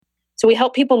So we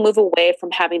help people move away from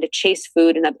having to chase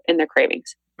food in their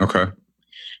cravings. Okay.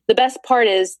 The best part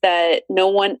is that no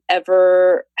one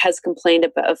ever has complained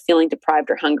of feeling deprived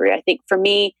or hungry. I think for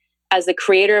me, as the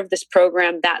creator of this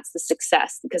program, that's the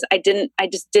success, because I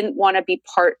just didn't want to be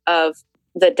part of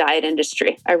the diet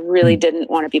industry. I really didn't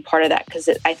want to be part of that, because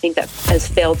I think that has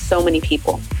failed so many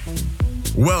people.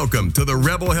 Welcome to the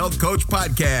Rebel Health Coach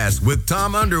Podcast with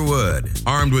Tom Underwood.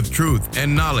 Armed with truth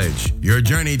and knowledge, your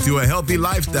journey to a healthy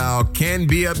lifestyle can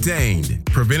be obtained.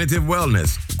 Preventative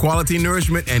wellness, quality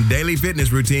nourishment, and daily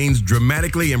fitness routines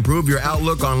dramatically improve your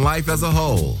outlook on life as a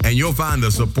whole. And you'll find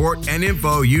the support and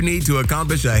info you need to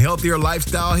accomplish a healthier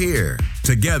lifestyle here.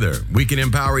 Together, we can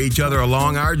empower each other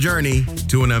along our journey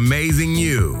to an amazing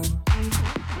you.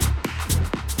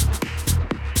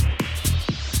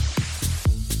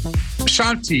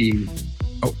 Shanti,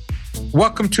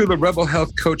 welcome to the Rebel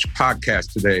Health Coach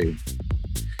Podcast today.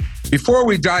 Before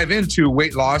we dive into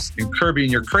weight loss and curbing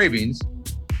your cravings,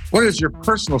 what is your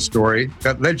personal story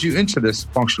that led you into this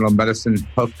functional medicine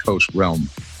health coach realm?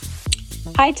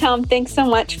 Hi, Tom. Thanks so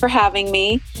much for having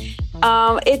me.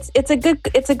 It's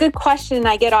a good question.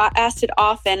 I get asked it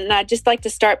often, and I'd just like to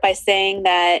start by saying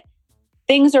that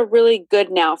things are really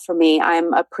good now for me.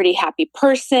 I'm a pretty happy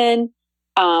person.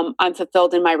 I'm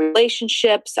fulfilled in my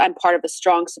relationships. I'm part of a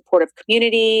strong, supportive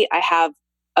community. I have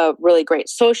a really great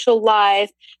social life.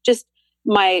 Just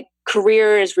my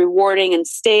career is rewarding and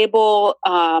stable.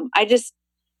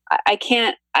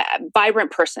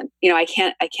 Vibrant person. I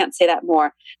can't say that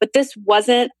more. But this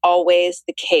wasn't always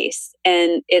the case,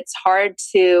 and it's hard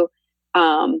to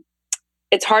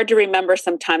remember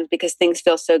sometimes because things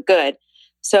feel so good.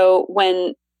 So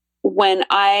when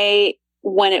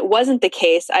it wasn't the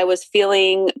case, I was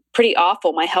feeling pretty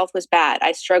awful. My health was bad.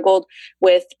 I struggled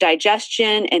with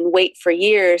digestion and weight for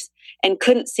years and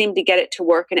couldn't seem to get it to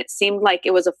work. And it seemed like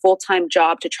it was a full-time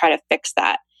job to try to fix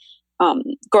that.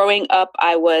 Growing up,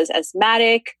 I was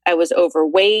asthmatic. I was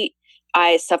overweight.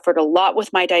 I suffered a lot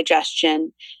with my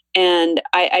digestion. And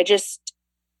I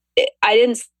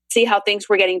didn't see how things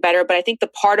were getting better. But I think the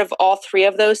part of all three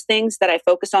of those things that I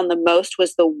focused on the most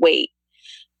was the weight.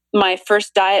 My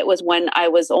first diet was when I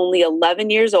was only 11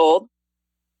 years old.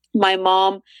 My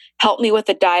mom helped me with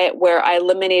a diet where I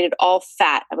eliminated all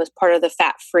fat. I was part of the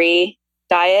fat-free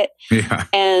diet. Yeah.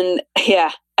 And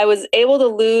I was able to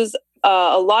lose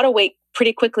a lot of weight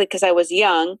pretty quickly because I was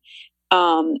young.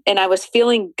 And I was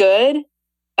feeling good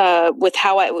with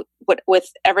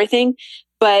everything.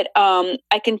 But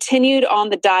I continued on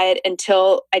the diet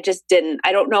until I just didn't.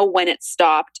 I don't know when it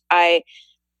stopped.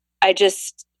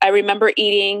 I remember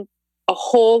eating a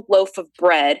whole loaf of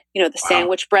bread, the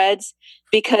sandwich breads,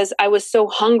 because I was so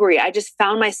hungry. I just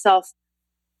found myself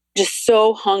just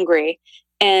so hungry.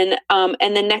 And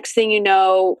the next thing you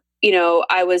know,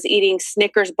 I was eating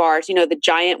Snickers bars, the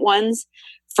giant ones,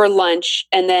 for lunch.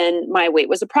 And then my weight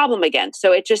was a problem again.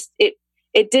 So it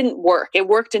didn't work. It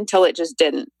worked until it just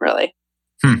didn't really.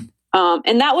 And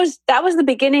that was the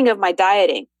beginning of my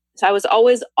dieting. So I was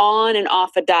always on and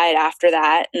off a diet after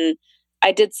that. And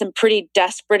I did some pretty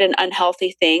desperate and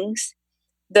unhealthy things.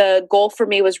 The goal for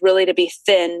me was really to be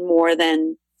thin more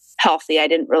than healthy. I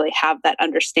didn't really have that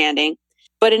understanding.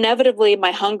 But inevitably,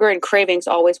 my hunger and cravings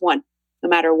always won, no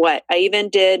matter what. I even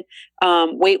did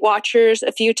Weight Watchers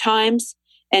a few times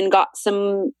and got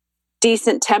some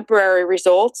decent temporary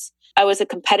results. I was a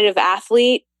competitive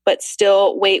athlete, but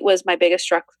still weight was my biggest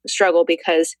struggle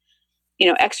because,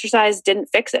 exercise didn't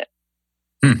fix it.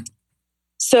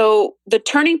 So the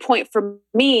turning point for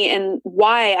me and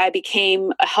why I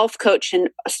became a health coach and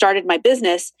started my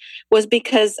business was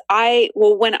because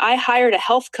when I hired a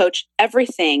health coach,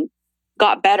 everything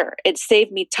got better. It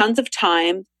saved me tons of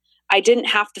time. I didn't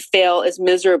have to fail as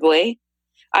miserably.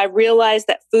 I realized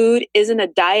that food isn't a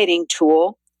dieting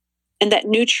tool and that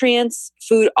nutrients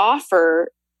food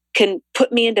offer can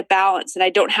put me into balance, and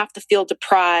I don't have to feel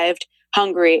deprived,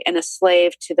 hungry, and a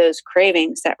slave to those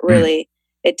cravings that really...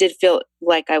 It did feel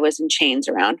like I was in chains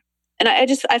around. And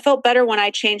I felt better when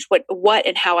I changed what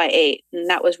and how I ate. And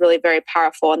that was really very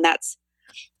powerful. And that's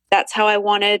how I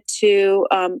wanted to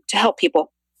help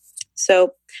people.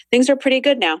 So things are pretty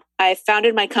good now. I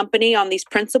founded my company on these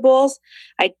principles.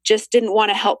 I just didn't want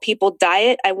to help people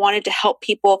diet. I wanted to help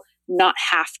people not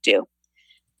have to.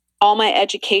 All my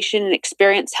education and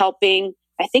experience helping,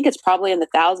 I think it's probably in the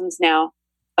thousands now,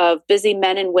 of busy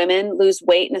men and women lose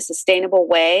weight in a sustainable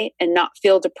way and not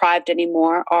feel deprived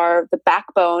anymore are the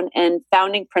backbone and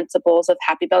founding principles of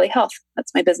Happy Belly Health.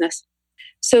 That's my business.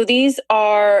 So these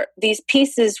foundational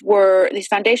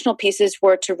pieces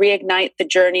were to reignite the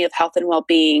journey of health and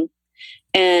well-being.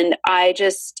 And I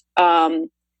just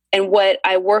And what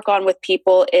I work on with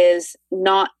people is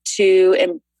not to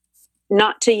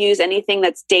use anything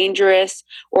that's dangerous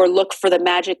or look for the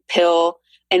magic pill.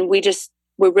 And we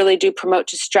really do promote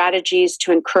just strategies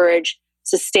to encourage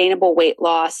sustainable weight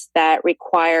loss that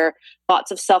require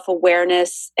lots of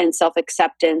self-awareness and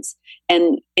self-acceptance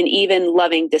and even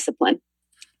loving discipline.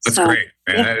 That's great,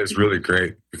 man. Yeah. That is really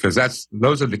great, because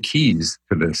those are the keys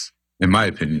to this, in my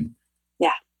opinion.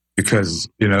 Yeah. Because,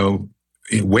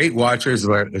 Weight Watchers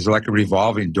is like a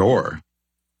revolving door.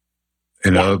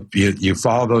 You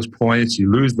follow those points,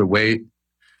 you lose the weight,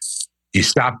 you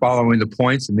stop following the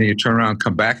points, and then you turn around,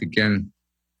 come back again,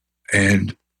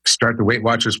 and start the Weight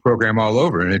Watchers program all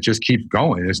over, and it just keeps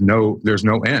going. There's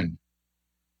no end.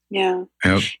 Yeah.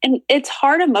 And it's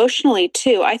hard emotionally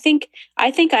too. I think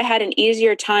I had an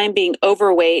easier time being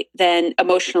overweight than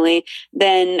emotionally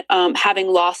than having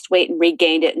lost weight and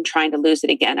regained it and trying to lose it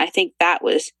again. I think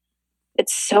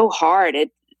it's so hard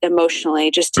emotionally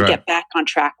just to get back on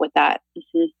track with that.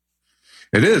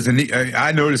 Mm-hmm. It is. And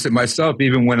I notice it myself,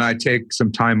 even when I take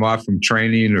some time off from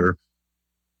training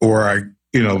or I,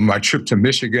 my trip to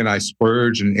Michigan, I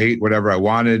splurged and ate whatever I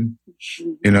wanted,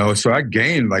 so I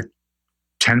gained like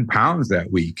 10 pounds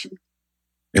that week,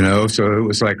 so it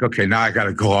was like, okay, now I got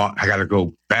to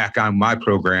go back on my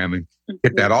program and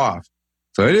get that off.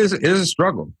 So it is a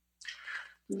struggle.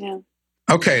 Yeah.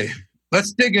 Okay.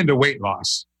 Let's dig into weight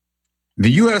loss.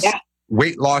 The U.S.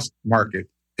 weight loss market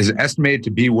is estimated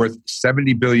to be worth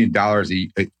 $70 billion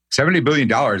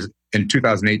in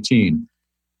 2018.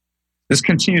 This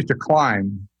continues to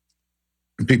climb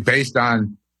based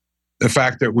on the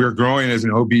fact that we're growing as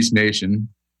an obese nation,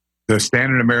 the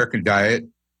standard American diet,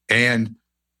 and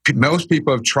most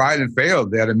people have tried and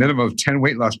failed. They had a minimum of 10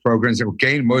 weight loss programs that will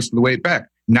gain most of the weight back.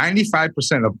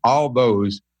 95% of all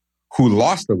those who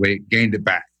lost the weight gained it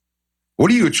back. What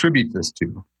do you attribute this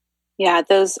to? Yeah,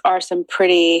 those are some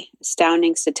pretty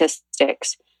astounding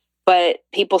statistics, but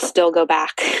people still go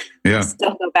back. Yeah.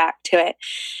 Still go back to it.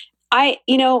 I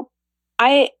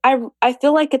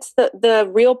feel like it's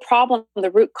the real problem.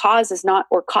 The root cause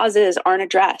causes aren't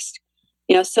addressed.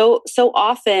 So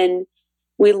often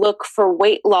we look for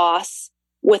weight loss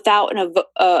without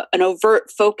an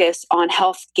overt focus on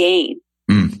health gain.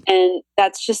 And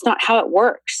that's just not how it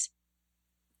works.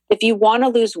 If you want to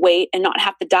lose weight and not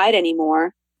have to diet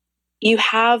anymore,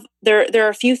 there are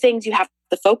a few things you have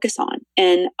to focus on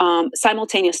and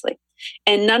simultaneously.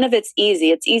 And none of it's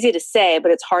easy. It's easy to say, but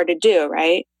it's hard to do,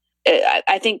 right?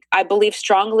 I believe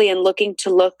strongly in looking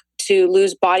to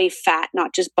lose body fat,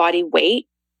 not just body weight,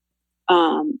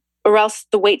 or else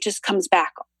the weight just comes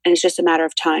back and it's just a matter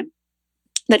of time.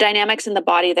 The dynamics in the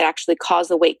body that actually cause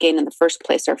the weight gain in the first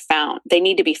place are found. They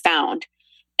need to be found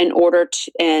in order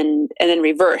to, and then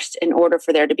reversed in order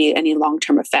for there to be any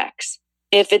long-term effects.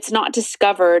 If it's not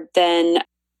discovered, then,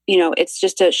 it's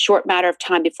just a short matter of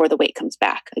time before the weight comes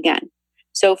back again.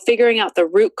 So figuring out the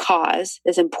root cause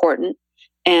is important,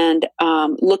 and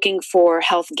looking for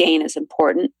health gain is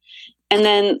important. And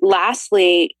then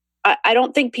lastly, I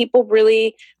don't think people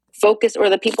really focus, or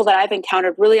the people that I've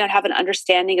encountered really don't have an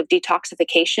understanding of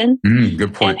detoxification.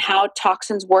 Good point. And how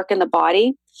toxins work in the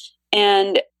body.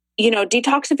 And,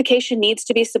 detoxification needs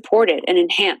to be supported and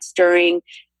enhanced during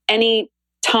any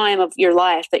time of your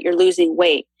life that you're losing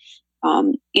weight.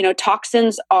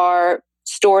 Toxins are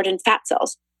stored in fat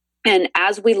cells. And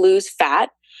as we lose fat,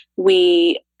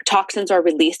 toxins are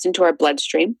released into our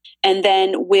bloodstream. And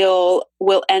then we'll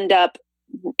end up,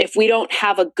 if we don't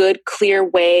have a good, clear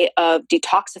way of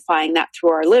detoxifying that through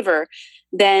our liver,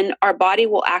 then our body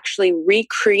will actually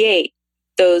recreate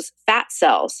those fat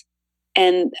cells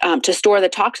and to store the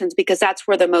toxins, because that's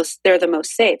where they're the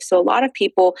most safe. So a lot of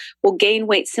people will gain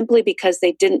weight simply because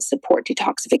they didn't support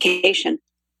detoxification.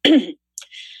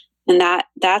 And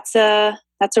that's a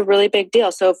really big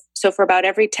deal. So for about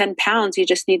every 10 pounds, you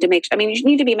just need to you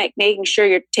need to be making sure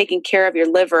you're taking care of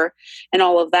your liver and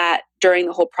all of that during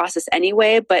the whole process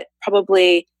anyway, but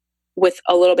probably with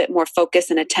a little bit more focus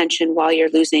and attention while you're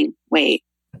losing weight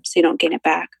so you don't gain it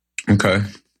back. Okay.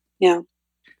 Yeah.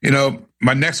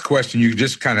 My next question, you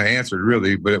just kind of answered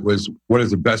really, but it was, what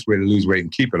is the best way to lose weight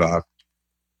and keep it off?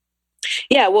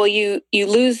 Yeah. Well, you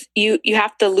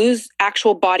have to lose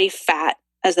actual body fat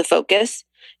as the focus.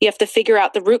 You have to figure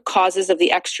out the root causes of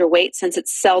the extra weight, since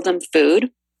it's seldom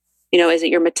food. Is it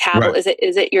your metabolism? Right.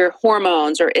 Is it your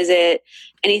hormones, or is it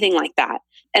anything like that?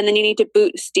 And then you need to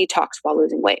boost detox while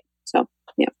losing weight. So,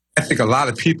 yeah. I think a lot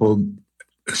of people,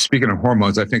 speaking of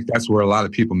hormones, I think that's where a lot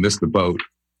of people miss the boat.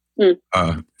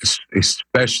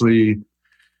 Especially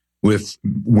with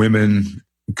women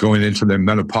going into their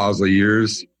menopausal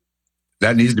years.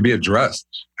 That needs to be addressed.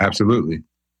 Absolutely.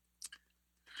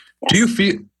 Do you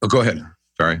feel, go ahead.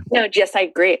 Sorry. No, yes, I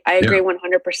agree. I agree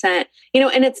 100%.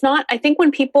 And it's not, I think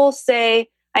when people say,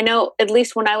 I know at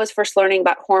least when I was first learning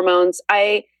about hormones,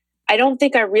 I don't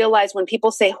think I realized when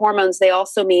people say hormones, they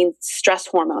also mean stress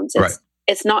hormones.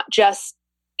 It's not just,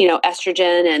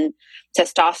 estrogen and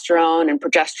testosterone and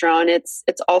progesterone. It's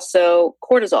also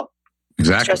cortisol.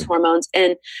 Exactly. Stress hormones.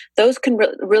 And those can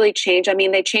really change. I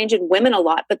mean, they change in women a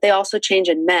lot, but they also change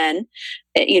in men,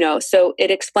 so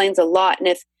it explains a lot.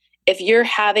 And if you're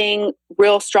having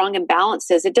real strong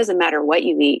imbalances, it doesn't matter what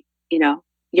you eat,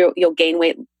 you'll gain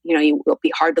weight, you will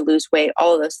be hard to lose weight.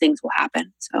 All of those things will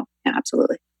happen. So yeah,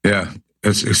 absolutely. Yeah.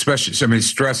 Especially,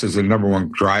 stress is the number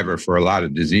one driver for a lot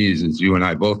of diseases, you and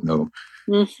I both know.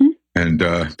 Mm-hmm.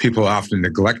 And people often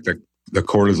neglect the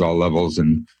cortisol levels.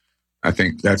 And I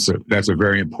think that's a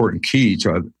very important key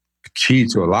to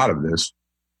a lot of this.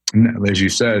 And as you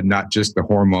said, not just the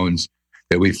hormones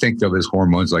that we think of as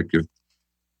hormones like your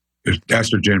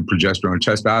estrogen, progesterone,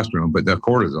 testosterone, but the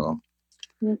cortisol.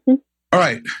 Mm-hmm. All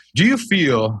right. Do you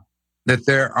feel that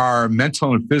there are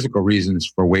mental and physical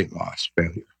reasons for weight loss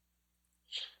failure?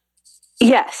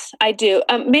 Yes, I do.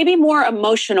 Maybe more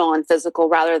emotional and physical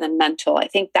rather than mental. I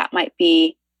think that might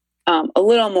be a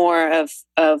little more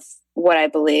of what I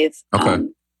believe. Okay.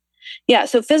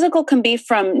 So physical can be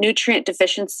from nutrient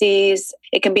deficiencies.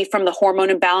 It can be from the hormone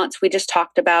imbalance we just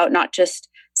talked about, not just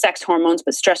sex hormones,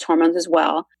 but stress hormones as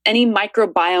well. Any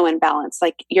microbiome imbalance,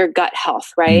 like your gut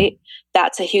health, right?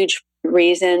 That's a huge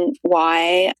reason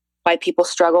why people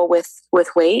struggle with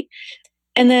weight.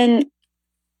 And then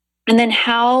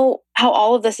how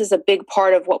all of this is a big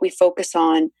part of what we focus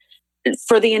on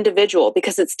for the individual,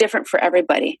 because it's different for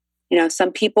everybody.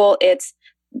 Some people it's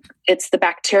the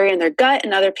bacteria in their gut,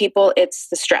 and other people it's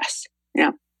the stress,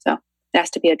 so it has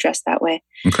to be addressed that way.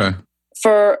 Okay.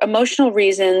 For emotional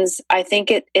reasons, I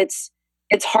think it's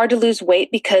hard to lose weight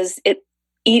because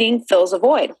eating fills a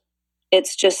void.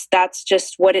 That's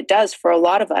just what it does for a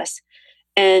lot of us.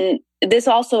 And this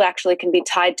also actually can be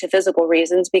tied to physical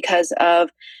reasons because of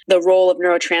the role of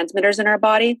neurotransmitters in our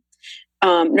body.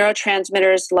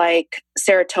 Neurotransmitters like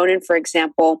serotonin, for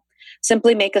example,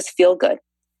 simply make us feel good.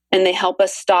 And they help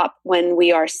us stop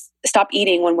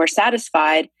eating when we're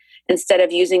satisfied instead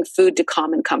of using food to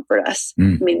calm and comfort us.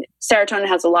 I mean, serotonin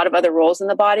has a lot of other roles in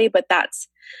the body, but I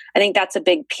think that's a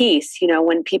big piece.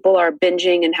 When people are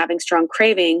binging and having strong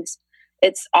cravings,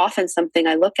 it's often something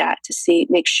I look at to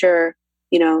make sure,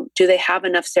 do they have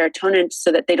enough serotonin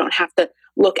so that they don't have to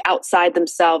look outside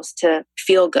themselves to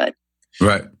feel good?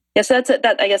 Right. Yeah. So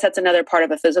I guess that's another part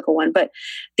of a physical one, but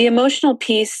the emotional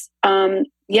piece,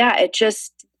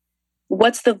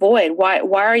 what's the void? Why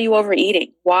are you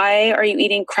overeating? Why are you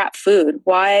eating crap food?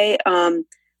 Why,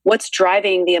 what's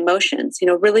driving the emotions?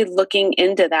 Really looking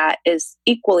into that is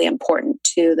equally important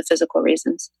to the physical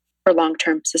reasons for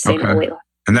long-term sustainable weight loss.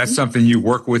 And that's something you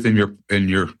work with in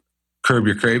your Curb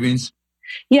Your Cravings?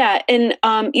 Yeah. And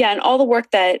all the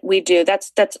work that we do,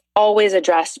 that's always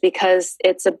addressed because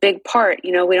it's a big part.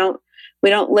 We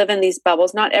don't live in these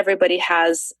bubbles. Not everybody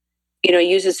has,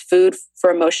 uses food for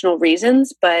emotional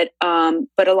reasons, but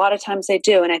a lot of times they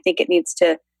do. And I think it needs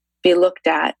to be looked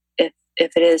at if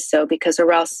it is so, because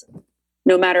or else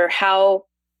no matter how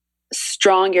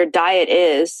strong your diet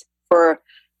is for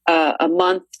a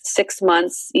month, 6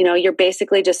 months, you're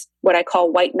basically just what I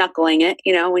call white knuckling it,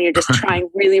 when you're just trying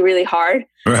really, really hard.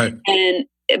 Right.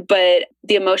 But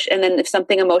the emotion, and then if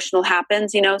something emotional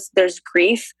happens, there's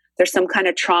grief, there's some kind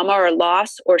of trauma or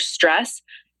loss or stress.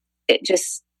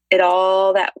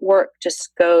 All that work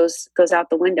just goes out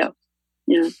the window.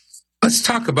 Let's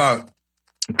talk about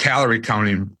calorie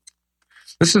counting.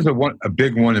 This is a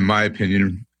big one in my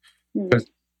opinion.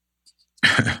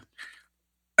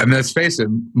 I mean, let's face it,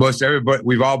 most everybody,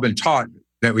 we've all been taught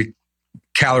that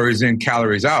calories in,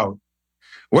 calories out.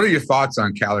 What are your thoughts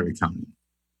on calorie counting?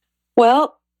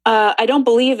 Well, I don't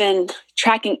believe in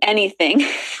tracking anything.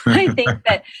 I think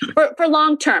that for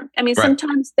long term, I mean,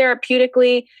 sometimes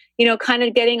therapeutically, kind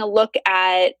of getting a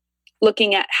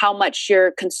looking at how much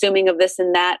you're consuming of this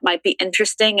and that might be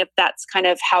interesting if that's kind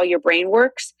of how your brain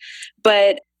works.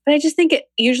 But I just think it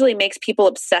usually makes people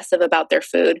obsessive about their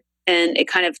food, and it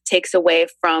kind of takes away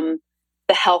from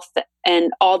the health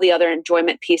and all the other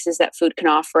enjoyment pieces that food can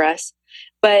offer us.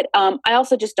 But I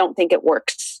also just don't think it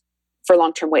works for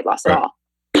long-term weight loss at all.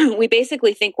 We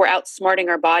basically think we're outsmarting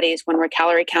our bodies when we're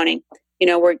calorie counting.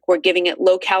 We're giving it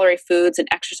low calorie foods and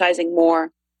exercising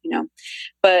more,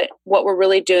 but what we're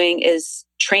really doing is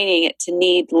training it to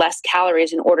need less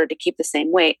calories in order to keep the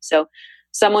same weight. So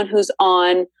someone who's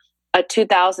on a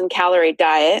 2,000 calorie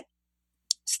diet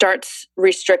starts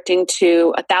restricting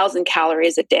to 1,000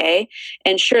 calories a day,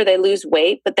 and sure, they lose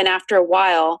weight, but then after a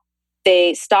while,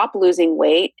 they stop losing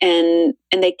weight and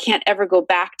they can't ever go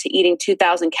back to eating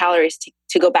 2,000 calories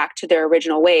to go back to their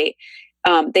original weight.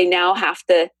 They now have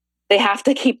to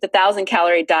keep the 1,000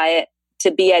 calorie diet to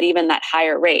be at even that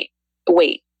higher weight.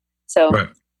 So right.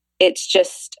 it's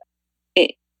just,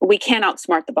 we can't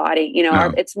outsmart the body.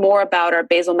 It's more about our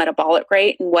basal metabolic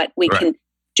rate and what we can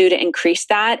do to increase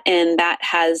that. And that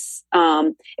has,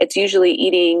 it's usually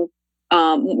eating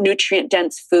nutrient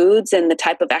dense foods and the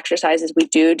type of exercises we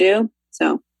do.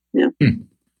 So, yeah.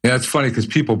 Yeah, it's funny because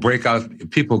people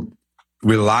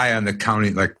rely on the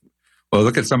counting. Like, well,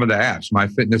 look at some of the apps,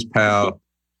 MyFitnessPal,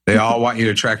 they all want you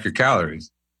to track your calories,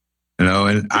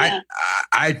 and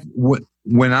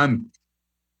when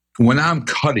I'm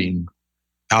cutting,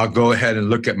 I'll go ahead and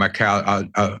look at my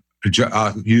I'll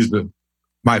use the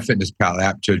MyFitnessPal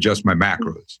app to adjust my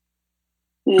macros.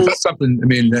 Yeah. That's something,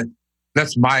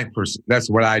 that's that's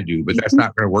what I do, but that's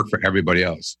not going to work for everybody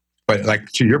else. But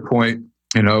like to your point,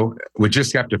 we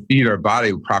just have to feed our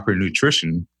body with proper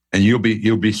nutrition, and you'll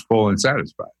be full and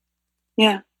satisfied.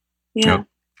 Yeah. Yeah.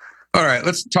 All right,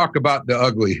 let's talk about the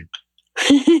ugly.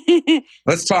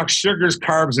 Let's talk sugars,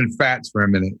 carbs, and fats for a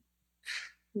minute.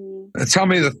 Tell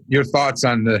me your thoughts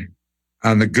on the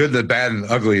good, the bad, and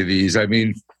the ugly of these.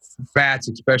 Fats,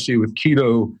 especially with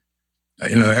keto.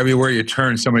 Everywhere you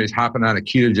turn, somebody's hopping on a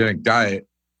ketogenic diet.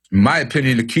 In my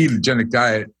opinion, a ketogenic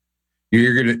diet,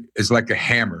 is like a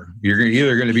hammer. You're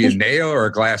either going to be a nail or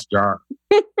a glass jar.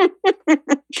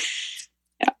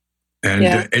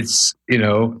 And it's,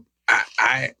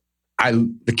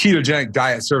 the ketogenic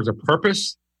diet serves a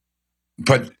purpose,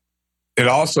 but it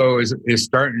also is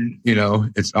starting,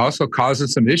 it's also causing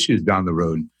some issues down the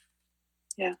road.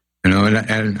 Yeah.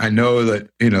 And I know that,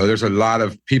 there's a lot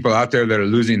of people out there that are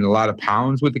losing a lot of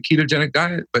pounds with the ketogenic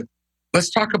diet, but let's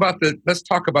talk about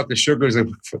the sugars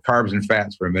and carbs and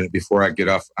fats for a minute before I get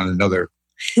off on another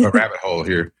rabbit hole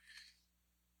here.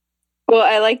 Well,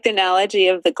 I like the analogy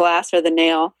of the glass or the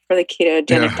nail for the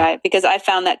ketogenic diet, because I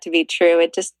found that to be true.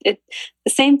 The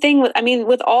same thing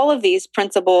with all of these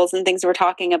principles and things we're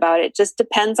talking about, it just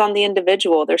depends on the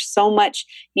individual. There's so much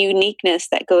uniqueness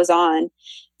that goes on.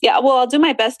 Yeah. Well, I'll do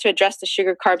my best to address the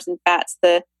sugar, carbs, and fats,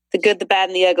 the good, the bad,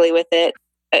 and the ugly with it.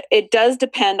 It does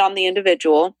depend on the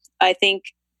individual. I think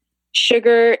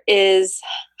sugar is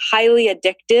highly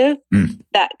addictive.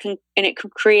 It can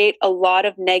create a lot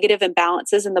of negative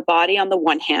imbalances in the body on the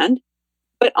one hand,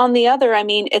 but on the other,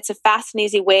 it's a fast and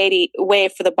easy way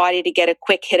for the body to get a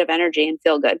quick hit of energy and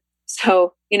feel good.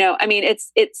 So,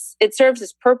 it serves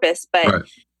its purpose, but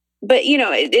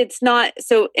it's not,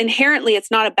 so inherently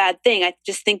it's not a bad thing. I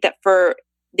just think that for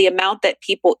the amount that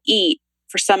people eat,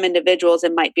 for some individuals,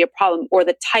 it might be a problem, or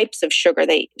the types of sugars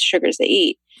they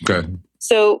eat. Okay.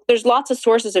 So there's lots of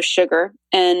sources of sugar,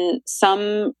 and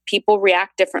some people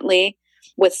react differently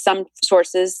with some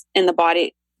sources in the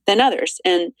body than others.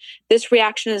 And this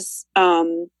reaction is,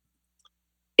 for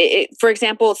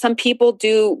example, some people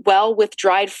do well with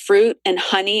dried fruit and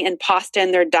honey and pasta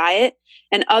in their diet,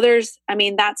 and others,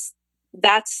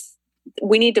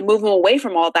 we need to move them away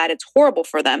from all that. It's horrible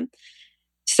for them.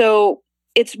 So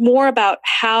it's more about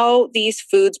how these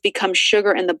foods become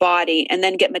sugar in the body and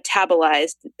then get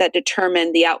metabolized that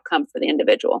determine the outcome for the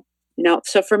individual.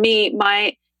 So for me,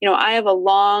 I have a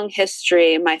long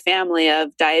history in my family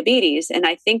of diabetes, and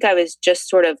I think I was just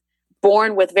sort of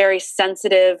born with very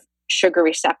sensitive sugar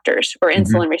receptors, or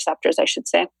insulin receptors, I should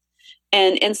say.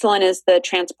 And insulin is the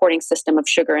transporting system of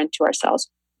sugar into our cells.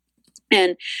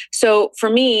 And so for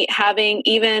me, having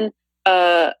even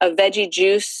a veggie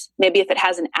juice, maybe if it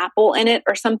has an apple in it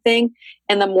or something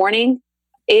in the morning,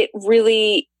 it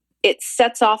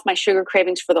sets off my sugar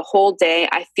cravings for the whole day.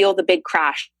 I feel the big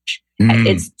crash.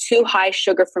 It's too high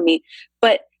sugar for me.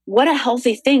 But what a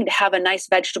healthy thing to have a nice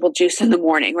vegetable juice in the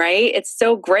morning, right? It's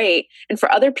so great. And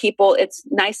for other people, it's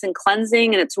nice and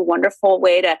cleansing, and it's a wonderful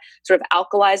way to sort of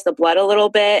alkalize the blood a little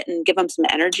bit and give them some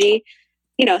energy.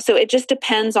 So it just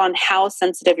depends on how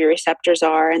sensitive your receptors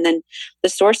are, and then the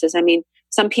sources.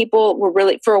 Some people were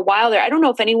really, for a while there, I don't know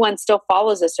if anyone still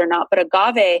follows this or not, but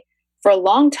agave, for a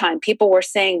long time, people were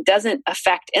saying doesn't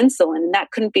affect insulin, and that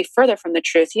couldn't be further from the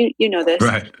truth. You know this.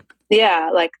 Right.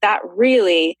 Yeah, like that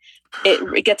really,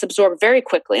 it gets absorbed very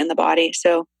quickly in the body.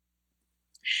 So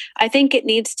I think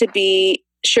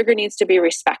sugar needs to be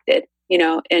respected,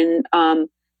 and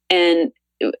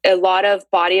a lot of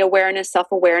body awareness,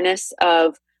 self-awareness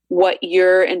of what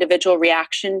your individual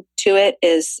reaction to it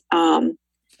is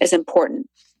important.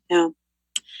 Yeah.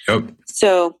 Yep.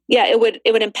 So yeah, it would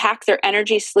impact their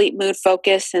energy, sleep, mood,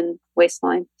 focus, and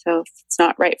waistline. So it's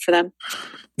not right for them.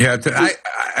 Yeah,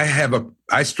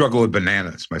 I struggle with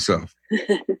bananas myself.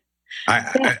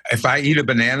 If I eat a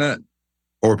banana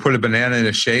or put a banana in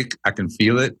a shake, I can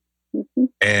feel it,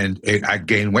 and I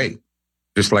gain weight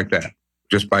just like that,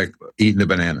 just by eating the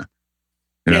banana.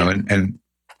 You know, and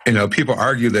people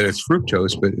argue that it's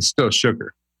fructose, but it's still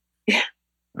sugar. Yeah.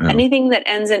 Anything that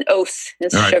ends in "ose"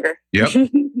 is sugar.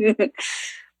 Yep.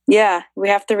 Yeah, we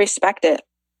have to respect it.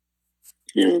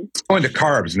 Going to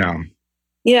carbs now.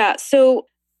 Yeah, so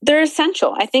they're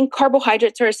essential. I think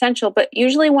carbohydrates are essential, but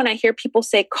usually when I hear people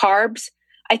say carbs,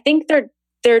 I think they're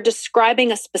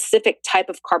describing a specific type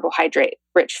of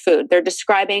carbohydrate-rich food. They're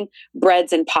describing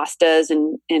breads and pastas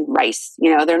and rice.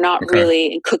 They're not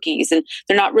really, and cookies, and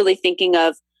they're not really thinking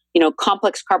of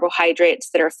complex carbohydrates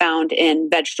that are found in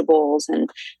vegetables and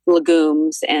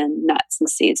legumes and nuts and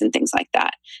seeds and things like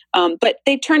that. But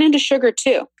they turn into sugar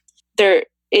too. For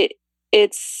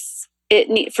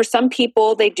some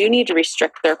people, they do need to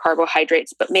restrict their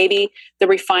carbohydrates, but maybe the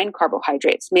refined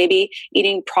carbohydrates, maybe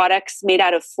eating products made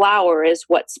out of flour is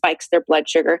what spikes their blood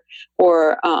sugar,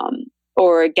 or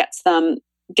gets them,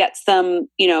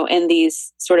 in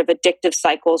these sort of addictive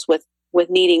cycles with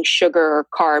needing sugar or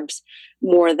carbs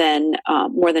more than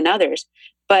others.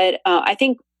 But I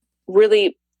think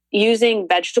really using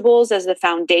vegetables as the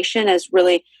foundation, as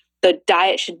really the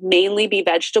diet should mainly be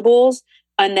vegetables,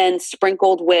 and then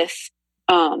sprinkled with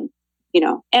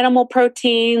animal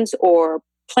proteins or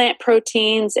plant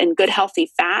proteins and good healthy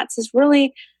fats is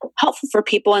really helpful for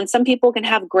people. And some people can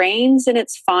have grains and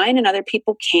it's fine, and other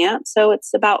people can't. So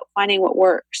it's about finding what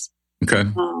works. Okay.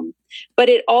 But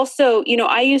it also,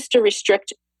 I used to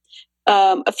restrict,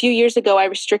 a few years ago, I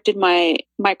restricted my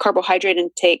carbohydrate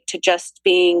intake to just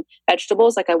being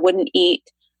vegetables. Like I wouldn't eat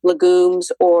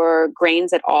legumes or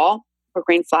grains at all, or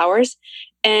grain flours.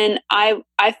 And I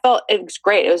felt it was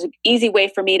great. It was an easy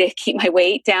way for me to keep my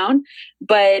weight down.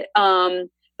 But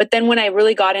then when I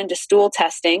really got into stool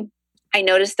testing, I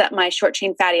noticed that my short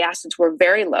chain fatty acids were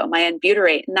very low, my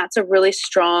N-butyrate, and that's a really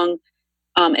strong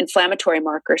inflammatory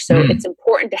marker. So it's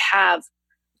important to have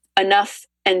enough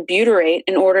N-butyrate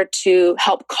in order to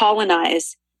help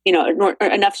colonize,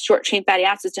 enough short chain fatty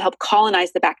acids to help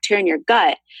colonize the bacteria in your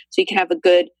gut, so you can have a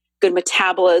good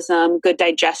metabolism, good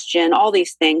digestion, all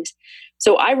these things.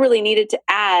 So I really needed to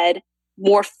add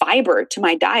more fiber to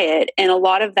my diet, and a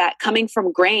lot of that coming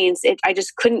from grains. I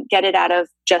just couldn't get it out of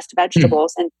just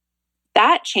vegetables, and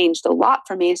that changed a lot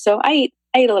for me. So I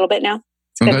eat a little bit now.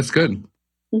 That's good.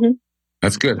 Mm-hmm.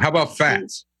 That's good. How about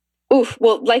fats? Oof.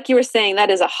 Well, like you were saying,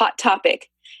 that is a hot topic.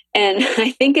 And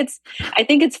I think it's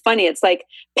funny. It's like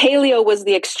paleo was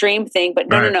the extreme thing, but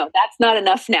no, that's not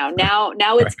enough now. Now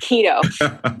it's keto.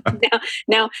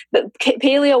 now the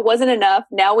paleo wasn't enough.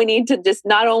 Now we need to just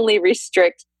not only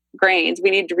restrict grains, we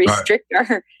need to restrict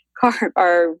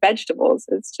our vegetables.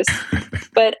 It's just,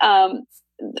 but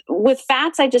with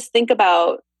fats, I just think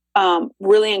about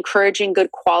really encouraging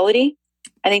good quality.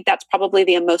 I think that's probably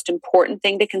the most important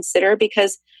thing to consider,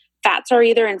 because fats are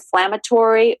either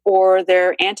inflammatory or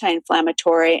they're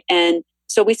anti-inflammatory. And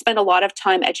so we spend a lot of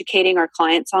time educating our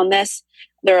clients on this.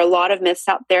 There are a lot of myths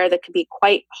out there that can be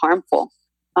quite harmful.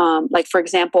 Like, for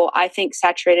example, I think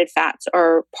saturated fats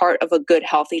are part of a good,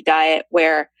 healthy diet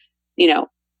where,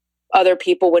 other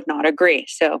people would not agree.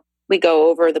 So we go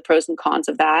over the pros and cons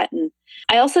of that. And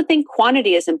I also think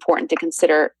quantity is important to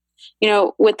consider.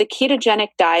 With the ketogenic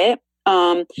diet,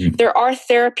 there are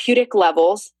therapeutic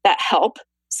levels that help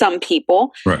some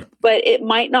people, but it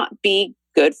might not be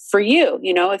good for you.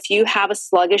 If you have a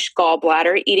sluggish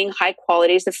gallbladder, eating high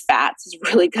qualities of fats is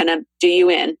really going to do you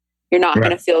in. You're not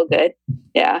going to feel good.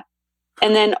 Yeah.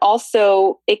 And then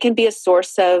also it can be a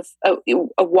source of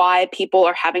why people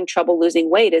are having trouble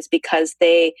losing weight, is because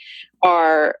they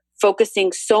are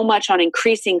focusing so much on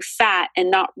increasing fat and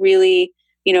not really,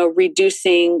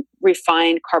 reducing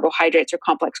refined carbohydrates or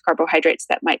complex carbohydrates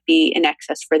that might be in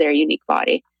excess for their unique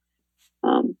body.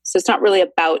 So it's not really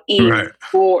about eating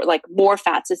more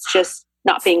fats. It's just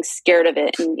not being scared of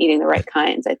it and eating the right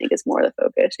kinds, I think, is more the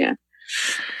focus. Yeah.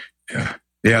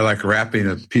 Yeah, like wrapping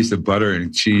a piece of butter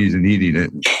and cheese and eating it.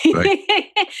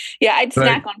 Yeah, I'd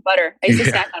snack on butter. I used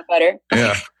to snack on butter.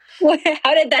 Yeah.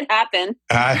 How did that happen?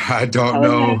 I don't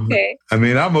know. Okay? I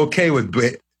mean, I'm okay with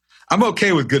good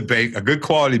bacon, a good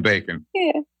quality bacon.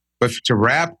 Yeah. But to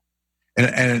wrap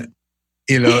to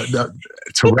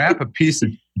wrap a piece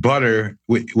of butter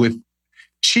with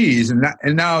cheese, and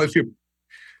now if you're,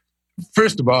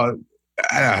 first of all,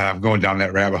 I'm going down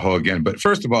that rabbit hole again. But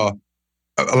first of all,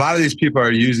 a lot of these people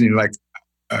are using like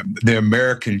the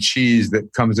American cheese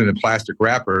that comes in a plastic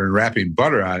wrapper and wrapping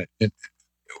butter on it,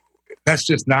 that's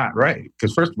just not right.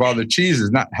 Because first of all, the cheese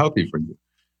is not healthy for you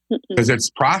because it's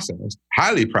processed,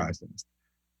 highly processed.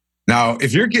 Now,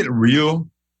 if you're getting real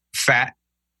fat,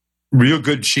 real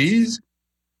good cheese,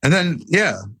 and then,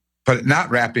 but not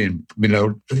wrapping,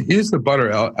 use the butter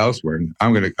elsewhere.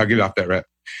 I'll get off that wrap.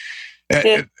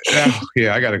 I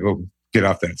got to go get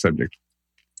off that subject.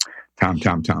 Tom.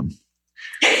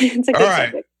 It's a good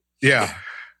subject. Yeah. As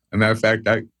a matter of fact,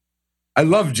 I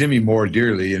love Jimmy Moore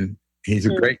dearly, and he's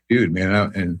a great dude, man.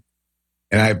 And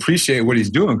I appreciate what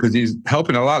he's doing because he's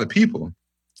helping a lot of people.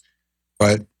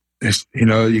 But,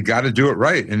 you got to do it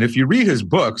right. And if you read his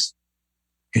books,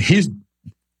 he's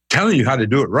telling you how to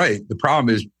do it right. The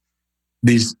problem is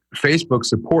these Facebook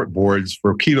support boards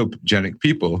for ketogenic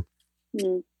people.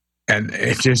 And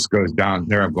it just goes down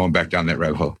there. I'm going back down that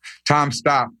rabbit hole. Tom,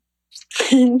 stop.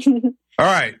 All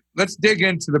right. Let's dig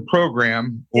into the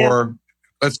program, or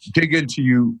let's dig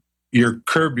into your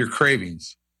Curb Your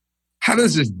Cravings. How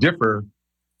does this differ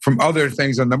from other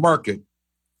things on the market?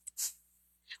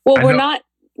 Well,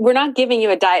 we're not giving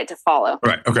you a diet to follow.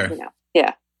 Right. Okay.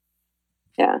 Yeah.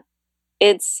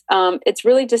 It's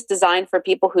really just designed for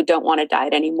people who don't want to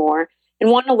diet anymore and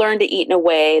want to learn to eat in a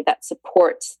way that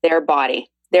supports their body,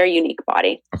 their unique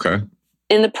body. Okay.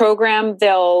 In the program,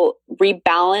 they'll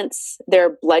rebalance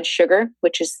their blood sugar,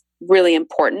 which is really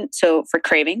important. So for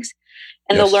cravings,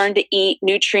 and they'll learn to eat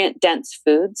nutrient-dense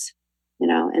foods,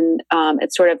 and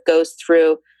it sort of goes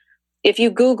through. If you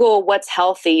Google what's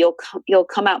healthy, you'll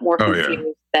come out more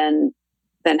confused than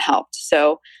helped.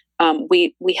 So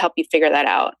we help you figure that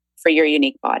out for your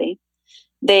unique body.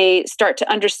 They start to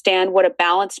understand what a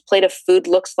balanced plate of food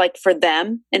looks like for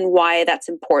them and why that's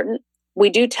important. We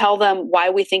do tell them why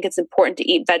we think it's important to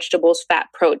eat vegetables, fat,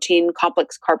 protein,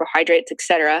 complex carbohydrates,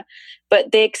 etc.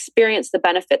 But they experience the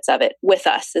benefits of it with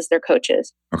us as their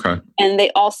coaches. Okay. And they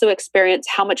also experience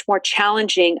how much more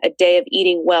challenging a day of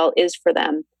eating well is for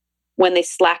them when they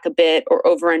slack a bit or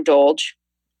overindulge.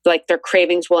 Like their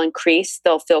cravings will increase.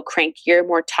 They'll feel crankier,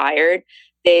 more tired.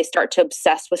 They start to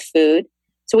obsess with food.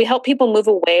 So we help people move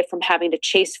away from having to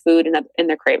chase food in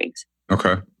their cravings.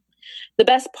 Okay. The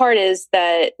best part is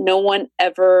that no one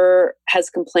ever has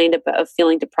complained of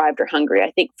feeling deprived or hungry.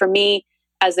 I think for me,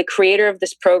 as the creator of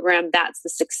this program, that's the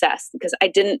success, because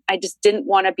I just didn't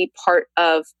want to be part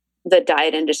of the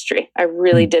diet industry. I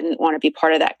really didn't want to be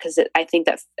part of that because I think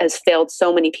that has failed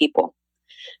so many people.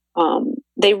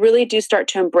 They really do start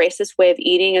to embrace this way of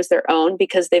eating as their own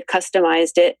because they've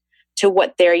customized it to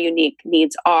what their unique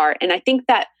needs are. And I think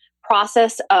that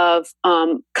process of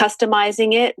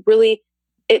customizing it really,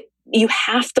 you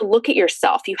have to look at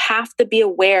yourself. You have to be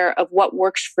aware of what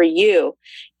works for you.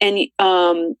 And you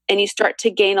start to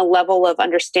gain a level of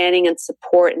understanding and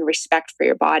support and respect for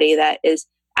your body that is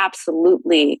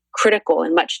absolutely critical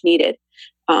and much needed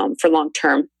for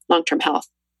long-term health.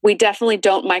 We definitely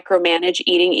don't micromanage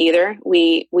eating either.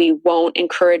 We won't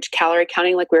encourage calorie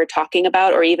counting like we were talking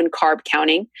about, or even carb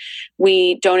counting.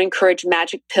 We don't encourage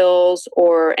magic pills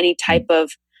or any type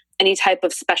of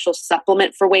special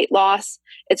supplement for weight loss.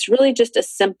 It's really just a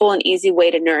simple and easy way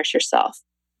to nourish yourself.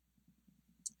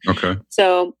 Okay.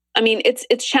 So, I mean,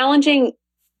 it's challenging.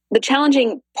 The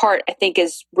challenging part, I think,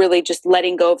 is really just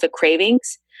letting go of the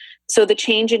cravings. So the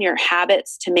change in your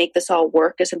habits to make this all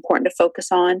work is important to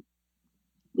focus on.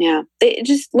 Yeah. They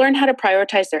just learn how to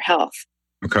prioritize their health.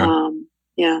 Okay.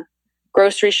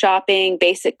 Grocery shopping,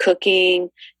 basic cooking,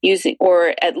 using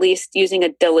a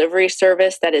delivery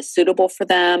service that is suitable for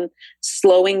them,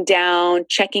 slowing down,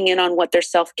 checking in on what their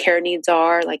self-care needs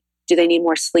are. Like, do they need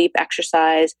more sleep,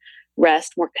 exercise,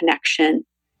 rest, more connection?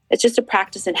 It's just a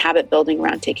practice in habit building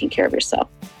around taking care of yourself.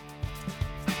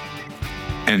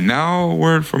 And now a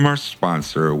word from our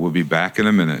sponsor. We'll be back in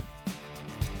a minute.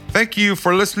 Thank you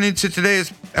for listening to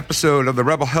today's episode of the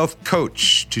Rebel Health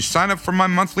Coach. To sign up for my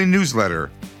monthly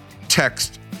newsletter,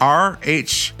 text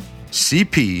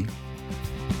RHCP,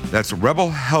 that's Rebel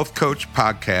Health Coach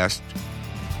Podcast,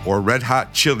 or Red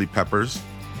Hot Chili Peppers,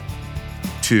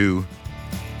 to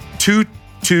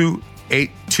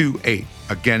 22828.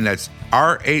 Again, that's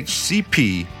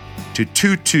RHCP to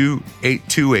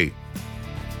 22828.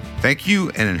 Thank you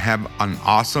and have an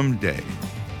awesome day.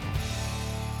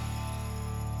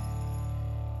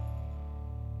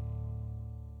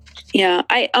 Yeah,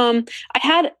 I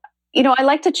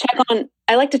like to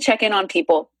check in on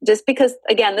people just because,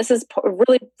 again, this is a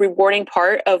really rewarding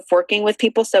part of working with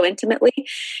people so intimately.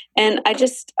 And I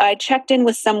checked in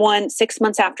with someone 6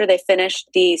 months after they finished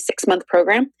the 6-month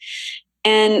program.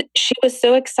 And she was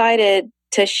so excited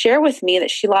to share with me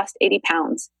that she lost 80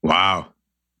 pounds. Wow.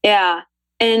 Yeah.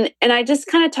 And I just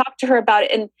kind of talked to her about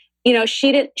it. And,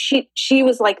 she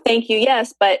was like, thank you.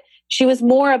 Yes. But she was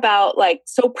more about like,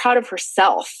 so proud of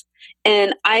herself.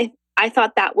 And I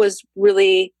thought that was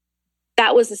the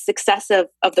success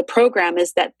of the program,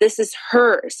 is that this is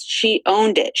hers. She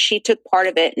owned it. She took part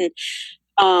of it.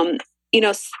 And,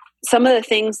 some of the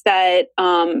things that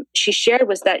she shared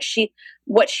was that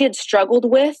what she had struggled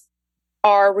with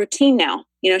are routine now.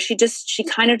 She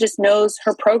kind of just knows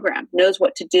her program, knows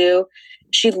what to do.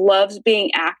 She loves being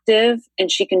active,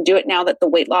 and she can do it now that the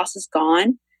weight loss is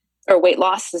gone, or weight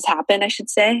loss has happened, I should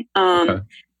say. Okay.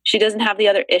 She doesn't have the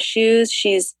other issues.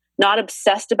 She's not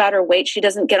obsessed about her weight. She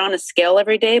doesn't get on a scale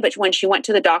every day, but when she went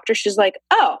to the doctor, she's like,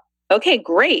 oh, okay,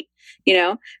 great.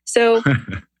 So,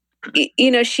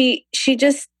 she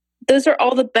just, those are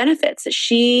all the benefits that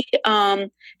she's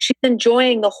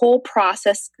enjoying the whole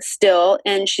process still.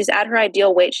 And she's at her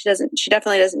ideal weight. She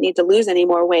definitely doesn't need to lose any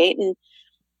more weight. And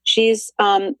she's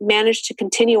managed to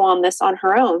continue on this on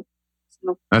her own.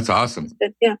 So, that's awesome.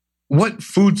 Yeah. What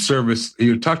food service,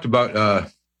 you talked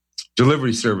about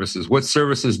delivery services. What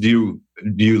services do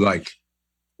you like?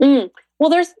 Well,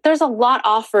 there's a lot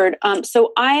offered.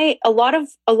 So a lot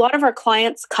of our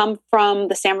clients come from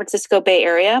the San Francisco Bay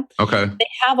Area. Okay. They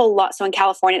have a lot. So in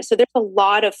California, so there's a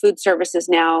lot of food services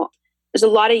now. There's a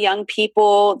lot of young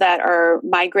people that are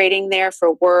migrating there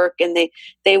for work, and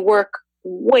they work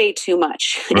way too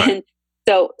much. Right. And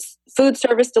so food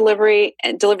service delivery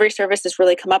and delivery service has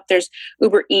really come up. There's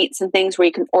Uber Eats and things where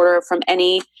you can order from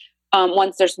any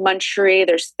ones. There's Munchery,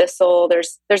 there's Thistle,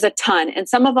 there's a ton. And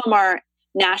some of them are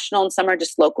national and some are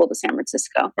just local to San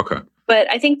Francisco. Okay. But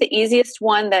I think the easiest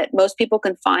one that most people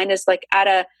can find is like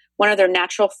at one of their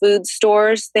natural food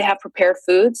stores. They have prepared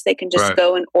foods. They can just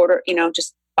go and order,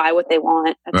 just buy what they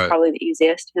want. That's probably the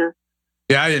easiest. Yeah.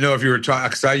 Yeah, I didn't know if you were talking,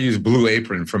 because I use Blue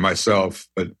Apron for myself,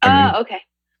 but okay.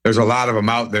 There's a lot of them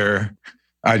out there.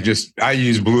 I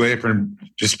use Blue Apron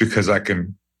just because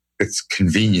it's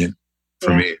convenient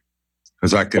for me.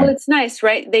 Well, it's nice,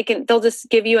 right? They'll just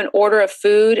give you an order of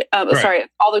food. All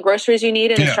the groceries you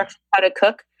need and instructions how to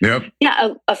cook. Yep.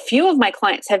 Yeah. A few of my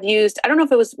clients have used, I don't know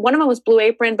if it was, one of them was Blue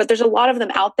Apron, but there's a lot of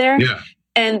them out there. Yeah.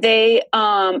 And they,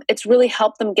 it's really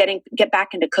helped them get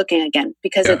back into cooking again,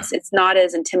 because it's not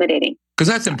as intimidating. Because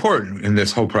that's important in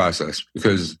this whole process,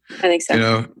 because I think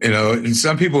so. And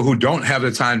some people who don't have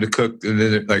the time to cook, and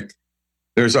then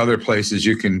there's other places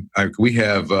you can, we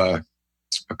have,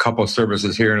 a couple of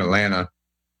services here in Atlanta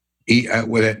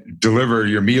deliver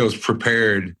your meals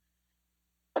prepared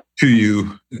to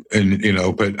you. And,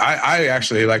 but I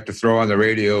actually like to throw on the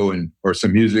radio or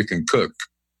some music and cook.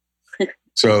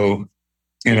 So,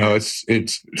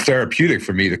 it's therapeutic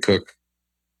for me to cook,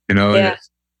 and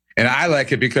I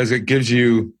like it because it gives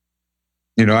you,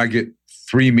 I get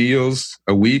 3 meals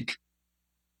a week.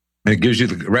 And it gives you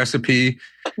the recipe.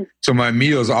 So my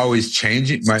meal is always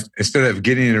changing. Instead of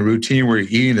getting in a routine where you're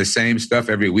eating the same stuff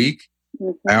every week,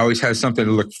 I always have something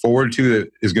to look forward to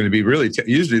that is going to be really,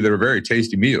 usually they're very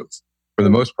tasty meals for the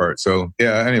most part. So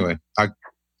anyway.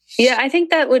 I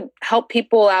think that would help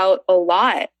people out a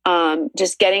lot.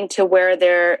 Just getting to where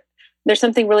there's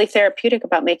something really therapeutic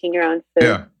about making your own food.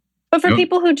 Yeah. But for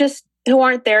people who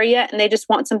aren't there yet and they just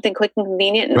want something quick and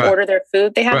convenient and order their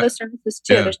food, they have those services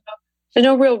too. Yeah. There's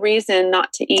no real reason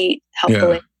not to eat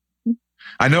healthily. Yeah.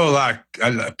 I know a lot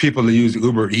of people that use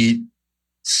Uber Eats,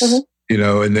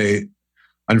 and they,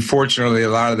 unfortunately, a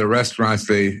lot of the restaurants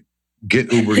they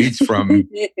get Uber Eats from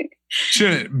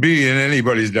shouldn't be in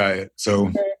anybody's diet.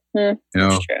 So, That's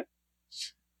true.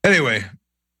 Anyway,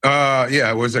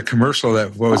 it was a commercial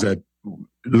what was that?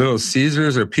 Little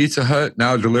Caesars or Pizza Hut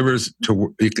now delivers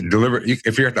you can deliver,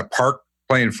 if you're at the park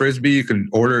playing Frisbee, you can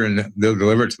order and they'll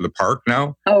deliver it to the park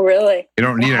now. Oh, really? You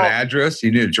don't need an address.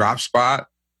 You need a drop spot.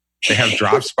 They have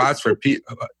drop spots for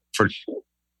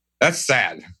that's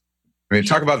sad. I mean,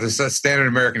 talk about the standard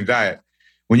American diet.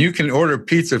 When you can order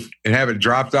pizza and have it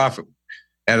dropped off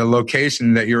at a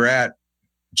location that you're at,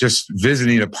 just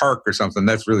visiting a park or something,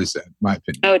 that's really sad, in my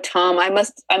opinion. Oh, Tom, I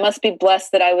must be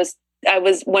blessed that I was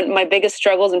when my biggest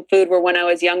struggles in food were when I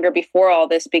was younger, before all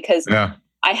this, because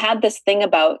I had this thing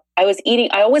about, I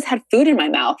always had food in my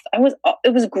mouth.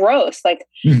 It was gross. Like,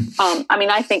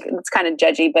 I think it's kind of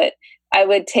judgy, but I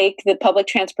would take the public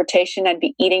transportation. I'd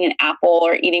be eating an apple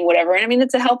or eating whatever. And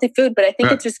it's a healthy food, but I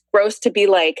think it's just gross to be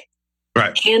like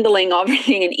handling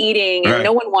everything and eating, and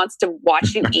no one wants to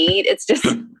watch you eat. It's just.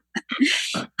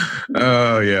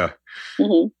 Oh yeah.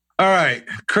 Mm-hmm. All right.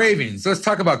 Cravings. Let's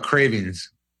talk about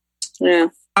cravings. Yeah.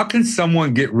 How can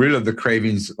someone get rid of the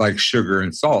cravings like sugar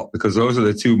and salt? Because those are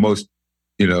the two most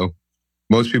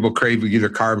people crave either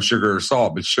carb, sugar, or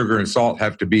salt, but sugar and salt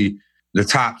have to be the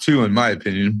top two, in my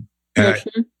opinion. And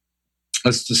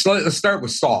let's start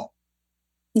with salt.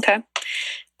 Okay.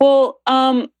 Well,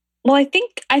 I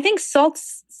think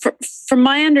salt's, from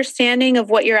my understanding of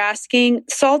what you're asking,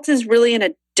 salt is really in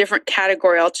a different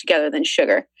category altogether than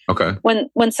sugar. Okay.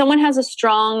 When someone has a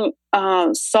strong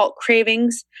salt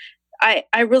cravings, I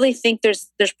really think there's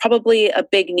probably a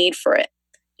big need for it.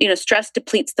 Stress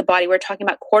depletes the body. We were talking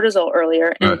about cortisol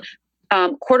earlier, and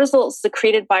cortisol is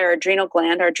secreted by our adrenal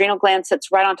gland. Our adrenal gland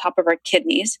sits right on top of our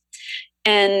kidneys,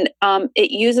 and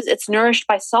it's nourished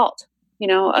by salt.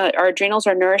 Our adrenals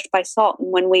are nourished by salt.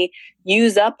 And when we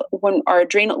use up,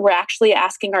 we're actually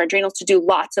asking our adrenals to do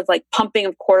lots of like pumping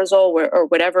of cortisol or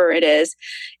whatever it is,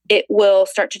 it will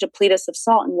start to deplete us of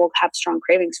salt and we'll have strong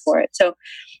cravings for it. So,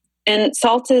 and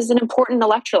salt is an important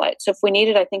electrolyte. So if we need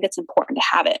it, I think it's important to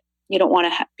have it. You don't want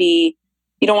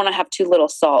to have too little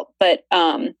salt, but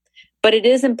it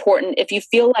is important if you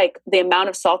feel like the amount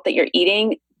of salt that you're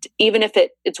eating, even if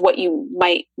it's what you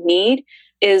might need,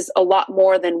 is a lot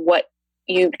more than what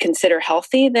you'd consider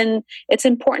healthy, then it's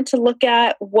important to look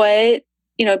at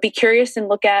be curious and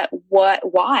look at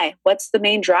why, what's the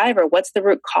main driver? What's the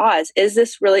root cause? Is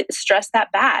this really stress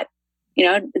that bad?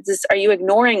 Are you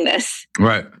ignoring this?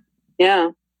 Right. Yeah.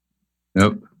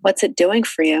 Yep. What's it doing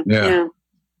for you? Yeah.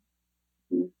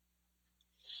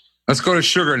 Let's go to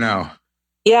sugar now.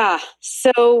 Yeah.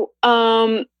 So,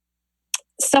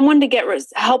 someone to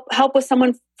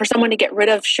for someone to get rid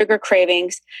of sugar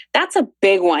cravings. That's a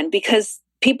big one because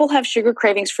people have sugar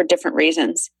cravings for different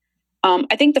reasons.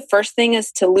 I think the first thing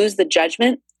is to lose the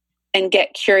judgment and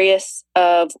get curious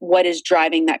of what is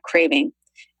driving that craving.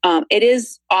 It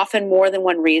is often more than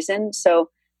one reason. So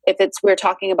if we're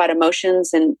talking about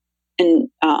emotions and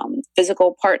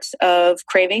physical parts of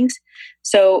cravings.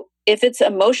 So if it's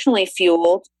emotionally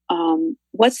fueled,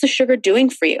 what's the sugar doing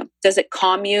for you? Does it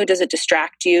calm you? Does it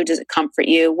distract you? Does it comfort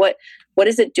you? What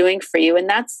is it doing for you? And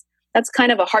that's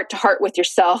kind of a heart to heart with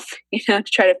yourself, to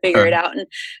try to figure it out. And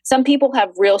some people have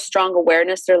real strong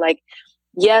awareness. They're like,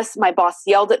 yes, my boss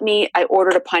yelled at me. I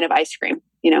ordered a pint of ice cream,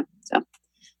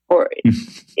 or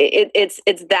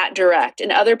it's that direct.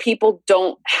 And other people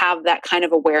don't have that kind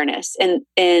of awareness. And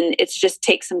it's just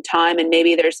takes some time. And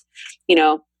maybe there's,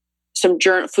 some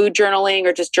food journaling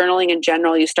or just journaling in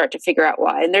general, you start to figure out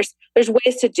why. And there's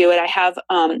ways to do it. I have,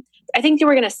 I think you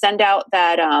were going to send out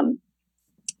that,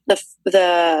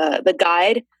 the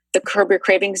guide, the Curb Your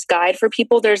Cravings guide for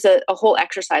people. There's a whole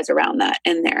exercise around that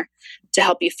in there to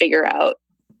help you figure out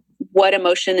what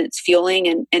emotion it's fueling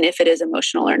and if it is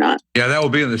emotional or not. Yeah, that will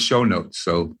be in the show notes.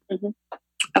 So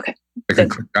okay, I can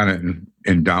click on it and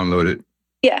download it.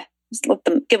 Yeah, just let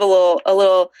them give a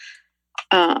little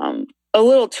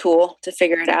tool to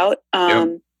figure it out.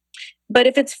 But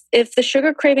if the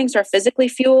sugar cravings are physically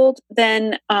fueled,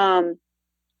 then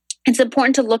it's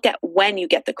important to look at when you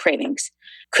get the cravings.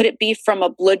 Could it be from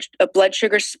a blood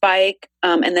sugar spike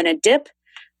and then a dip?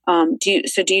 Do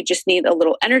you just need a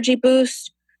little energy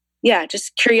boost? Yeah,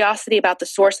 just curiosity about the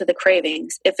source of the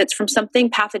cravings. If it's from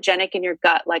something pathogenic in your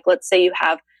gut, like let's say you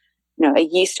have a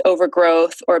yeast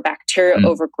overgrowth or a bacterial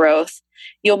overgrowth,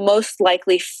 you'll most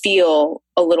likely feel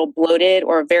a little bloated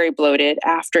or very bloated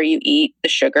after you eat the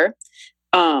sugar.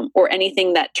 Or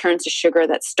anything that turns to sugar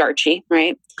that's starchy,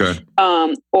 right? Good.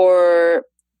 Or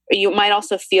you might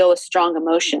also feel a strong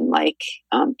emotion, like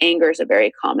anger is a very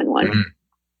common one. Mm-hmm.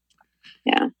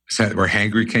 Yeah. Is that where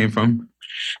hangry came from?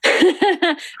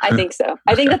 I think so.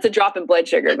 I think that's a drop in blood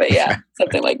sugar, but yeah,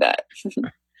 something like that.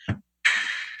 All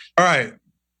right.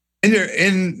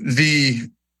 In the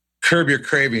Curb Your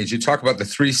Cravings, you talk about the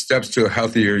 3 steps to a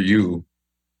healthier you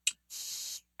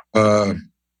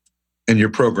in your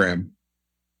program.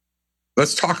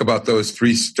 Let's talk about those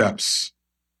 3 steps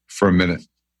for a minute.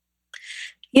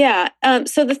 Yeah.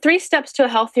 So the 3 steps to a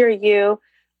healthier you,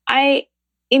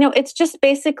 it's just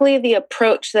basically the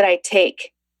approach that I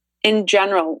take in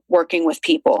general working with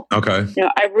people. Okay.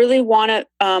 I really want to,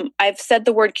 I've said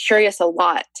the word curious a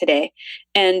lot today,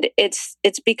 and it's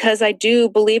because I do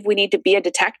believe we need to be a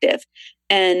detective.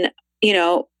 And,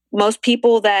 most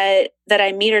people that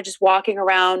I meet are just walking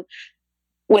around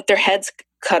with their heads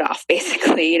cut off,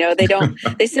 basically.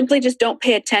 They simply just don't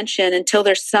pay attention until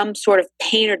there's some sort of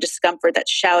pain or discomfort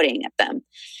that's shouting at them.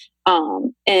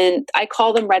 And I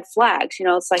call them red flags.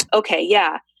 It's like, okay,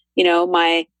 yeah,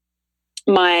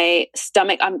 my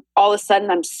stomach, I'm all of a sudden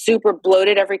I'm super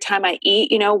bloated every time I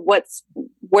eat.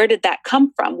 Where did that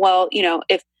come from? Well,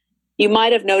 if you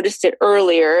might have noticed it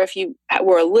earlier, if you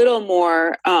were a little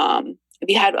more, if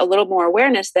you had a little more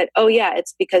awareness that, oh yeah,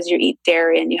 it's because you eat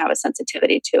dairy and you have a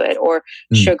sensitivity to it, or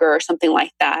sugar or something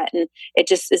like that. And it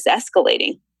just is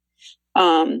escalating.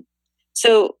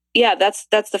 So yeah, that's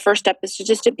the first step, is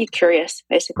to be curious,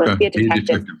 basically. Okay. Be a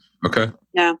detective. Okay.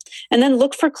 Yeah. And then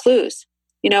look for clues.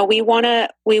 We want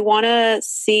to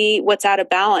see what's out of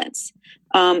balance.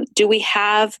 Do we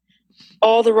have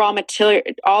all the raw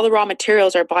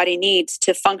materials our body needs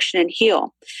to function and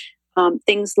heal?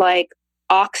 Things like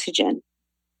oxygen,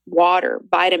 water,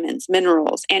 vitamins,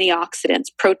 minerals, antioxidants,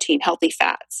 protein, healthy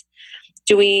fats.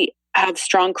 Do we have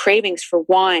strong cravings for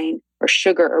wine or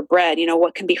sugar or bread?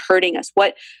 What can be hurting us?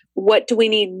 What do we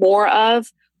need more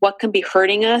of? What can be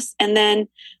hurting us? And then,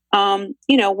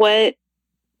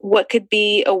 what could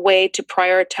be a way to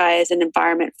prioritize an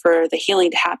environment for the healing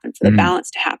to happen, for the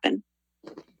balance to happen?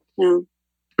 Yeah.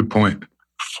 Good point.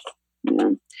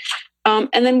 Yeah.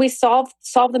 And then we solve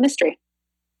the mystery.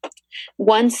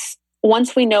 Once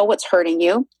we know what's hurting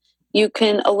you, you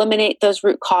can eliminate those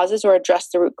root causes or address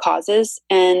the root causes.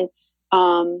 And,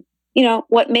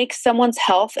 what makes someone's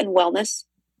health and wellness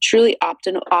truly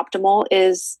optimal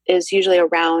is usually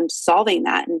around solving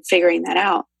that and figuring that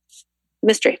out.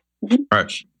 Mystery. Mm-hmm.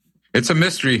 Right. It's a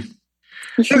mystery.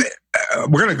 We're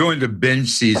going to go into binge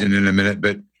season in a minute,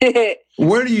 but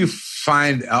where do you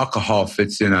find alcohol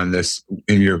fits in on this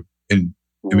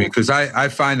because I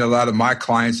find a lot of my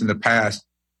clients in the past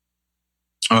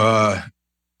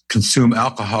consume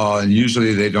alcohol, and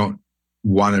usually they don't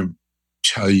want to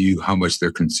tell you how much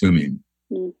they're consuming.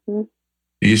 Mm-hmm.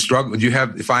 Do you struggle? Do you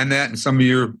find that in some of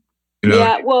your,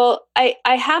 Yeah, well, I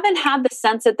haven't had the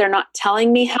sense that they're not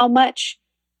telling me how much.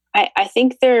 I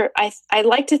think I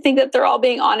like to think that they're all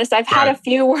being honest. I've had a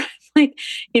few where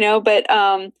but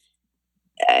I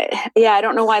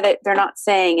don't know why they're not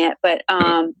saying it, but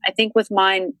I think with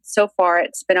mine so far,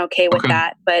 it's been okay with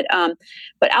that. But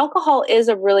alcohol is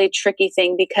a really tricky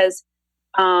thing because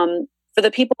for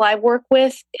the people I work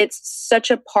with, it's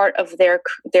such a part of their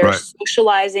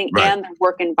socializing and their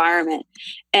work environment.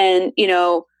 And,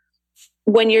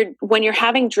 when you're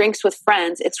having drinks with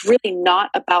friends, it's really not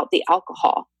about the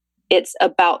alcohol. It's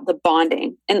about the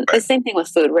bonding. And the same thing with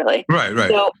food, really. Right.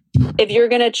 So if you're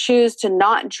going to choose to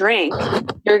not drink,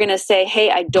 you're going to say, hey,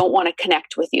 I don't want to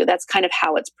connect with you. That's kind of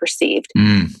how it's perceived.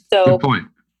 So good point.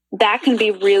 That can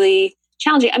be really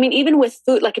challenging. I mean, even with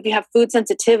food, like if you have food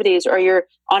sensitivities or you're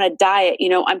on a diet,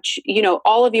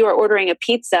 all of you are ordering a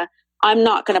pizza. I'm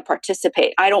not going to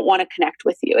participate. I don't want to connect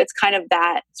with you. It's kind of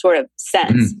that sort of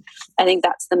sense. I think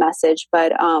that's the message.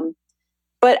 But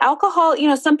alcohol,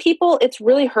 some people, it's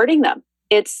really hurting them.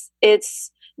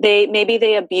 Maybe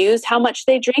they abuse how much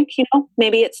they drink,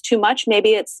 maybe it's too much.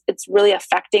 Maybe it's really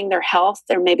affecting their health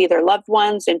or maybe their loved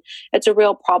ones, and it's a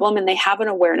real problem and they have an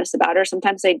awareness about it. Or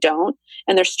sometimes they don't,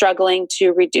 and they're struggling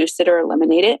to reduce it or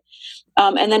eliminate it.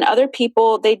 And then other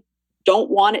people, they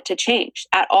don't want it to change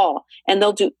at all. And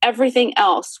they'll do everything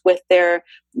else with their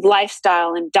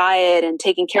lifestyle and diet and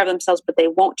taking care of themselves, but they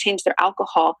won't change their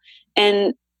alcohol.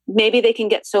 And maybe they can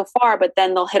get so far, but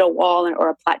then they'll hit a wall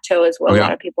or a plateau is what a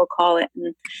lot of people call it.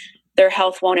 And their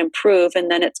health won't improve.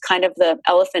 And then it's kind of the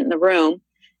elephant in the room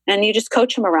and you just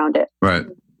coach them around it. Right.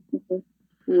 Mm-hmm.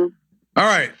 Yeah. All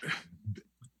right.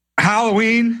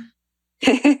 Halloween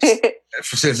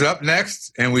is up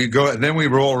next and then we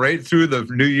roll right through the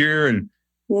new year, and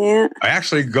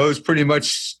actually goes pretty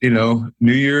much, New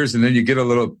Year's, and then you get a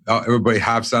little, everybody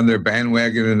hops on their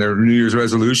bandwagon and their New Year's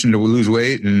resolution to lose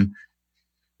weight. And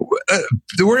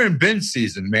we're in binge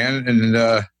season, man. And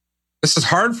this is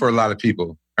hard for a lot of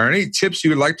people. Are any tips you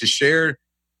would like to share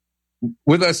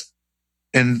with us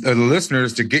and the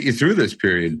listeners to get you through this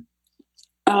period?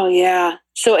 Oh, yeah.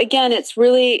 So again, it's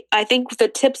really, I think the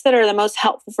tips that are the most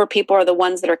helpful for people are the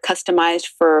ones that are customized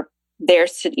for their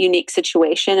unique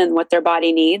situation and what their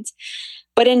body needs.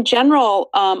 But in general,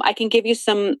 I can give you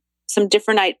some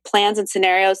different plans and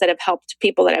scenarios that have helped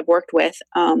people that I've worked with.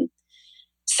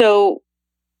 So,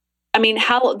 I mean,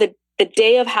 the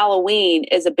day of Halloween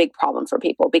is a big problem for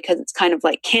people because it's kind of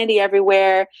like candy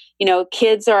everywhere.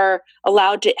 Kids are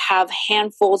allowed to have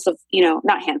handfuls of,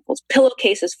 not handfuls,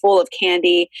 pillowcases full of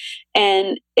candy.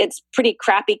 And it's pretty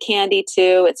crappy candy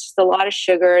too. It's just a lot of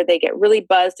sugar. They get really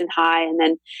buzzed and high. And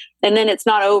then it's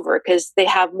not over because they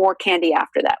have more candy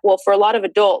after that. Well, for a lot of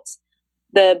adults,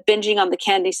 the binging on the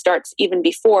candy starts even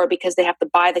before because they have to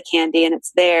buy the candy and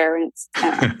it's there and it's,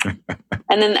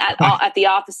 and then at the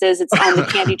offices, it's on the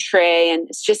candy tray and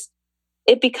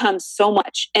it becomes so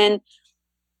much. And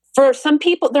for some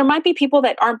people, there might be people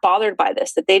that aren't bothered by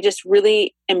this, that they just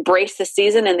really embrace the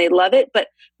season and they love it. But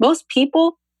most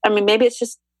people, I mean, maybe it's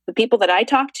just the people that I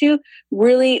talk to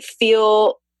really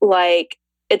feel like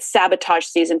it's sabotage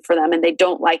season for them and they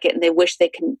don't like it and they wish they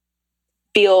can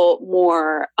feel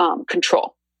more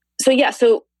control.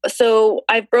 So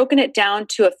I've broken it down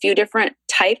to a few different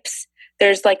types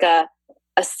there's like a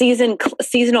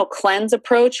seasonal cleanse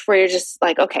approach where you're just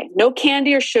like, okay, no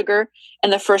candy or sugar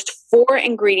and the first 4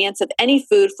 ingredients of any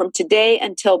food from today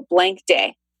until blank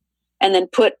day. And then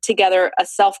put together a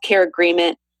self-care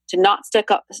agreement to not stock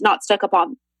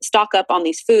up on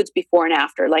these foods before and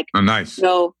after. Like, oh, nice.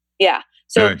 No, yeah.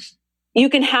 So nice. You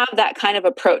can have that kind of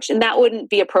approach, and that wouldn't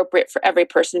be appropriate for every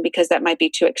person because that might be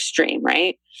too extreme,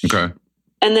 right? Okay.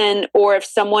 And then, or if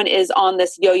someone is on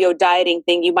this yo-yo dieting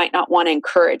thing, you might not want to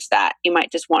encourage that. You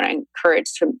might just want to encourage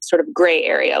some sort of gray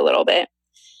area a little bit.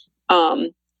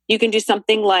 You can do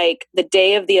something like the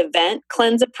day of the event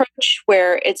cleanse approach,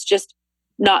 where it's just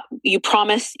not, you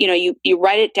promise, you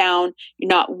write it down,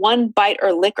 not one bite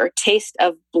or lick or taste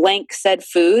of blank said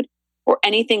food or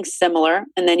anything similar.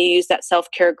 And then you use that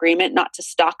self-care agreement not to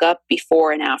stock up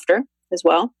before and after as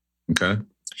well. Okay.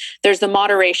 There's the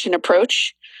moderation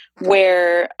approach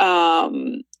where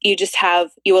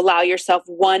you allow yourself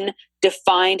one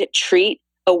defined treat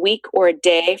a week or a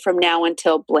day from now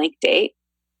until blank date.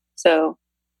 So,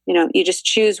 you just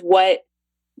choose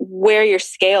where your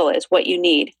scale is, what you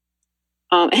need.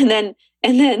 And then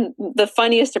the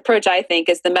funniest approach, I think,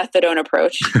 is the methadone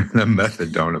approach. The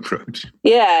methadone approach.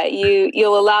 Yeah,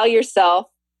 you'll allow yourself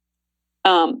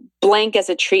blank as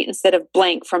a treat instead of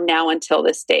blank from now until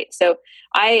this date. So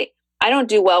I don't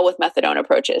do well with methadone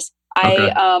approaches.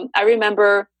 Okay. I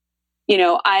remember,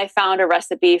 I found a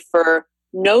recipe for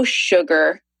no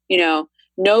sugar,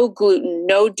 no gluten,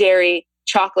 no dairy,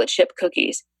 chocolate chip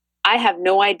cookies. I have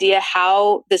no idea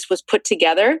how this was put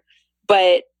together,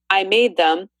 but I made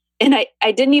them, and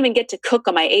I didn't even get to cook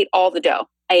them. I ate all the dough.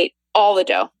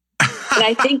 And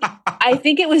I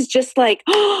think it was just like,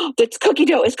 oh, it's cookie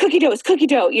dough,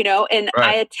 and right.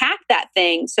 I attacked that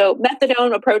thing. So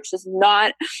methadone approach does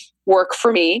not work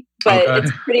for me, but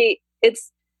okay.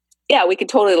 We can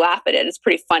totally laugh at it. It's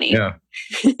pretty funny. Yeah.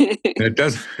 It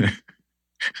does.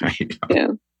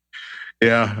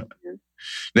 Yeah.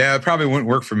 Yeah, it probably wouldn't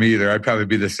work for me either. I'd probably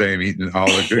be the same, eating all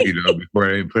the cookie dough before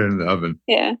I put it in the oven.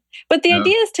 Yeah. But the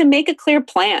idea is to make a clear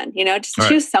plan, just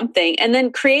choose something and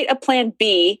then create a plan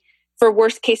B for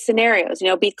worst case scenarios.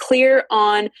 Be clear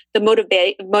on the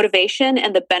motivation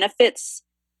and the benefits,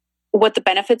 what the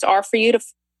benefits are for you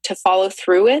to follow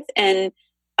through with, and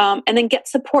then get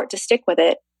support to stick with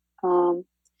it.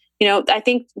 I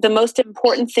think the most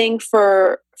important thing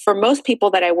for most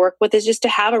people that I work with is just to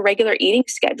have a regular eating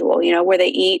schedule, where they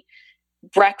eat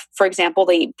for example,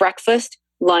 they eat breakfast,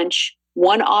 lunch,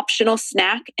 one optional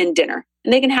snack, and dinner.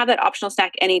 And they can have that optional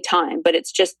snack anytime, but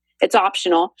it's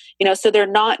optional, so they're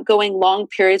not going long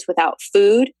periods without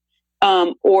food,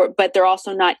 but they're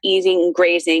also not eating and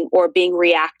grazing or being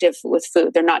reactive with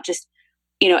food. They're not just,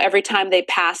 every time they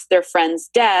pass their friend's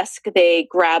desk, they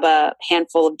grab a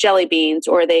handful of jelly beans,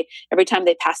 or every time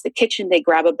they pass the kitchen, they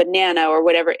grab a banana or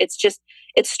whatever. It's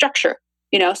structure,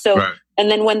 so, right. And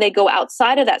then when they go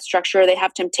outside of that structure, they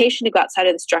have temptation to go outside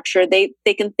of the structure. They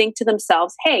can think to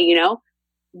themselves, hey,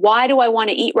 why do I want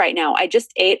to eat right now? I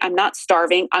just ate. I'm not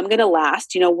starving. I'm going to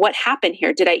last. What happened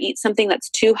here? Did I eat something that's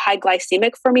too high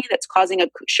glycemic for me that's causing a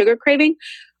sugar craving?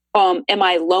 Am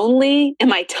I lonely?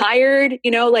 Am I tired?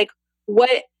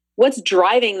 What's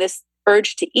driving this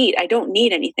urge to eat? I don't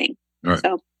need anything. Right.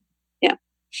 So, yeah.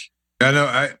 I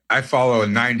know I follow a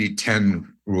 90-10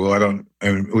 rule.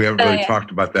 We haven't really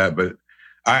talked about that, but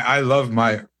I love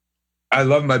my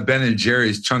Ben and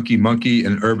Jerry's Chunky Monkey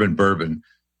and Urban Bourbon.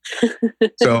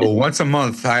 So once a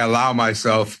month, I allow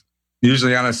myself,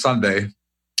 usually on a Sunday,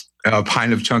 a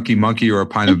pint of Chunky Monkey or a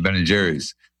pint of Ben and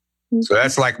Jerry's. So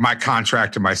that's like my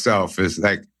contract to myself is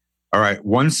like, all right,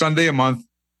 one Sunday a month,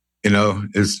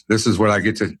 this is what I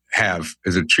get to have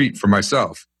as a treat for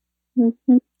myself.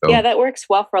 Mm-hmm. So. Yeah, that works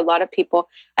well for a lot of people.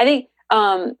 I think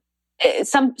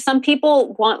some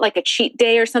people want like a cheat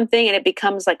day or something, and it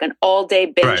becomes like an all day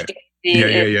binge day.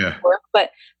 Yeah. Work, but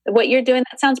what you're doing,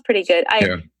 that sounds pretty good.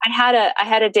 I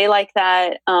had a day like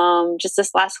that just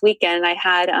this last weekend. I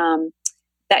had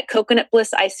that Coconut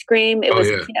Bliss ice cream. It was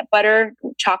peanut butter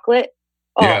chocolate.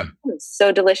 Oh, it was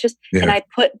so delicious. Yeah. And I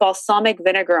put balsamic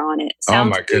vinegar on it.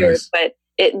 Sounds weird, but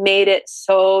it made it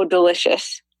so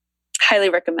delicious. Highly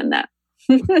recommend that.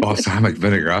 Balsamic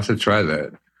vinegar. I'll have to try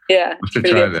that. Yeah. I'll have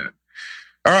to try that.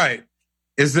 All right.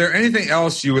 Is there anything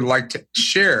else you would like to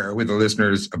share with the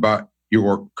listeners about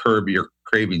your Curb Your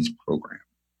Cravings program?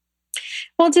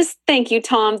 Well, just thank you,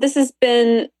 Tom. This has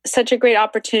been such a great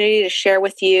opportunity to share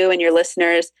with you and your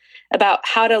listeners about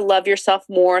how to love yourself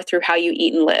more through how you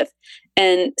eat and live.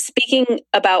 And speaking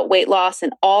about weight loss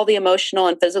and all the emotional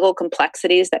and physical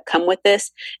complexities that come with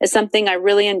this is something I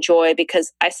really enjoy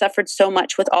because I suffered so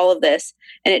much with all of this,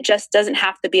 and it just doesn't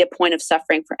have to be a point of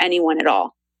suffering for anyone at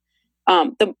all.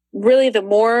 The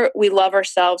more we love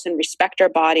ourselves and respect our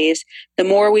bodies, the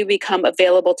more we become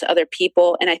available to other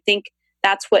people. And I think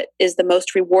that's what is the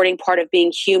most rewarding part of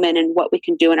being human and what we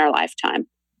can do in our lifetime.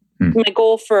 My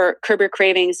goal for Curb Your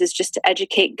Cravings is just to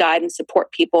educate, guide, and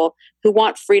support people who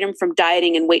want freedom from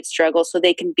dieting and weight struggle so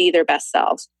they can be their best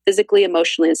selves, physically,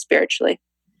 emotionally, and spiritually.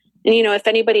 And, if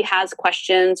anybody has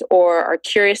questions or are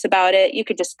curious about it, you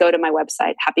could just go to my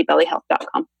website,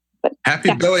 happybellyhealth.com.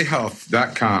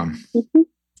 Happybellyhealth.com. Mm-hmm.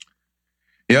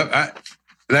 Yep.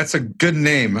 That's a good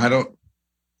name. That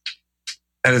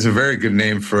is a very good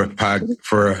name for a pod,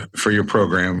 for your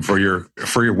program, for your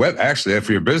web, actually,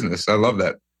 for your business. I love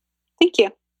that. Thank you.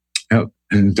 Yep.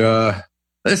 And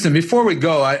listen, before we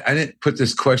go, I didn't put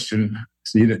this question,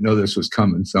 so you didn't know this was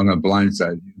coming, so I'm going to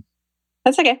blindside you.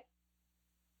 That's okay.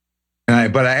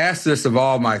 But I asked this of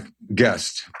all my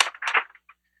guests.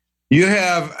 You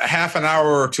have half an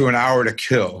hour to an hour to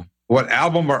kill. What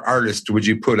album or artist would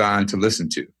you put on to listen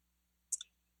to?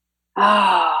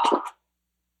 Oh,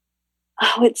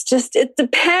 it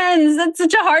depends. That's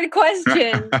such a hard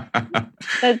question.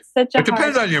 It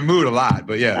depends on your mood a lot,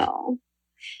 but yeah.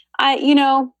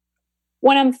 No.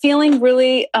 When I'm feeling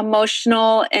really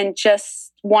emotional and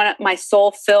just want my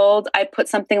soul filled, I put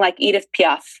something like Edith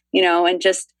Piaf, and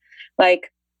just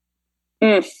like,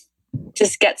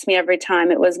 just gets me every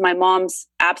time. It was my mom's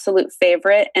absolute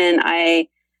favorite. And I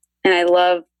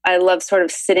love sort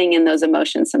of sitting in those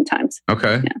emotions sometimes.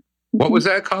 Okay. Yeah. What was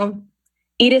that called?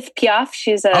 Edith Piaf.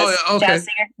 She's a jazz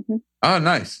singer. Mm-hmm. Oh,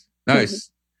 nice.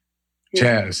 Mm-hmm.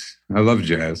 Jazz. I love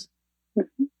jazz.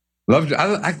 Mm-hmm.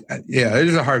 It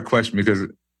is a hard question because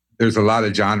there's a lot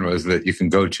of genres that you can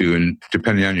go to, and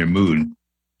depending on your mood.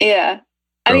 Yeah.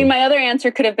 I mean, my other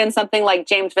answer could have been something like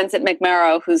James Vincent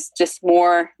McMorrow, who's just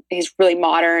he's really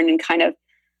modern and kind of.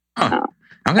 I'm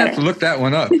going to have to look that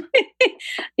one up.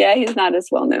 Yeah, he's not as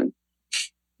well known.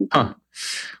 Huh.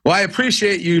 Well, I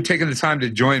appreciate you taking the time to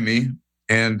join me.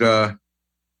 And,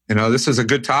 this is a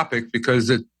good topic because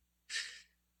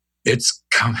it's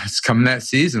coming that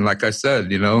season. Like I said,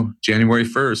 January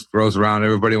 1st rolls around.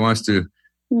 Everybody wants to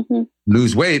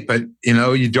lose weight, but,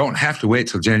 you don't have to wait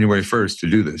till January 1st to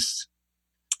do this.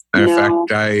 Matter of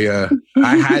fact,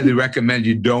 I highly recommend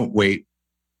you don't wait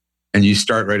and you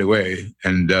start right away.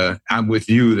 And I'm with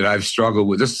you that I've struggled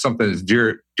with this. Is something that's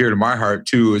dear to my heart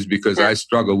too, is because I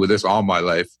struggled with this all my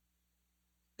life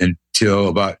until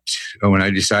about when I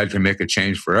decided to make a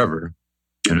change forever.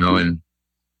 And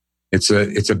it's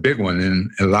a big one,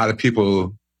 and a lot of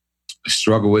people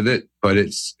struggle with it, but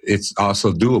it's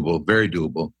also doable, very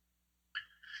doable.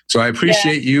 So I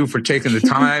appreciate you for taking the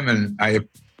time, and I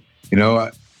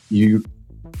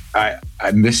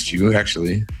missed you,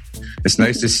 actually. It's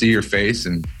nice to see your face,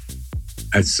 and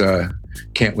it's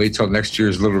can't wait till next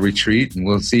year's little retreat, and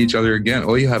we'll see each other again.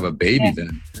 Oh, you have a baby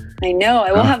then. I know.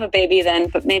 I will have a baby then,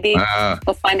 but maybe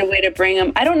we'll find a way to bring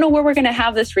him. I don't know where we're going to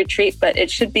have this retreat, but it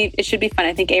should be fun.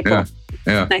 I think April.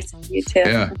 Yeah. Nice to see you too.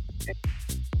 Yeah.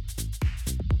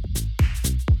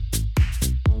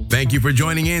 Thank you for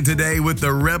joining in today with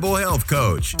the Rebel Health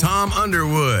Coach, Tom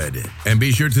Underwood. And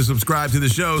be sure to subscribe to the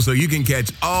show so you can catch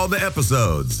all the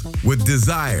episodes. With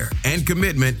desire and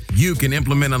commitment, you can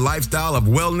implement a lifestyle of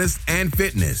wellness and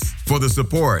fitness. For the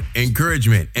support,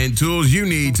 encouragement, and tools you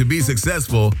need to be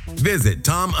successful, visit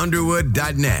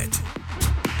tomunderwood.net.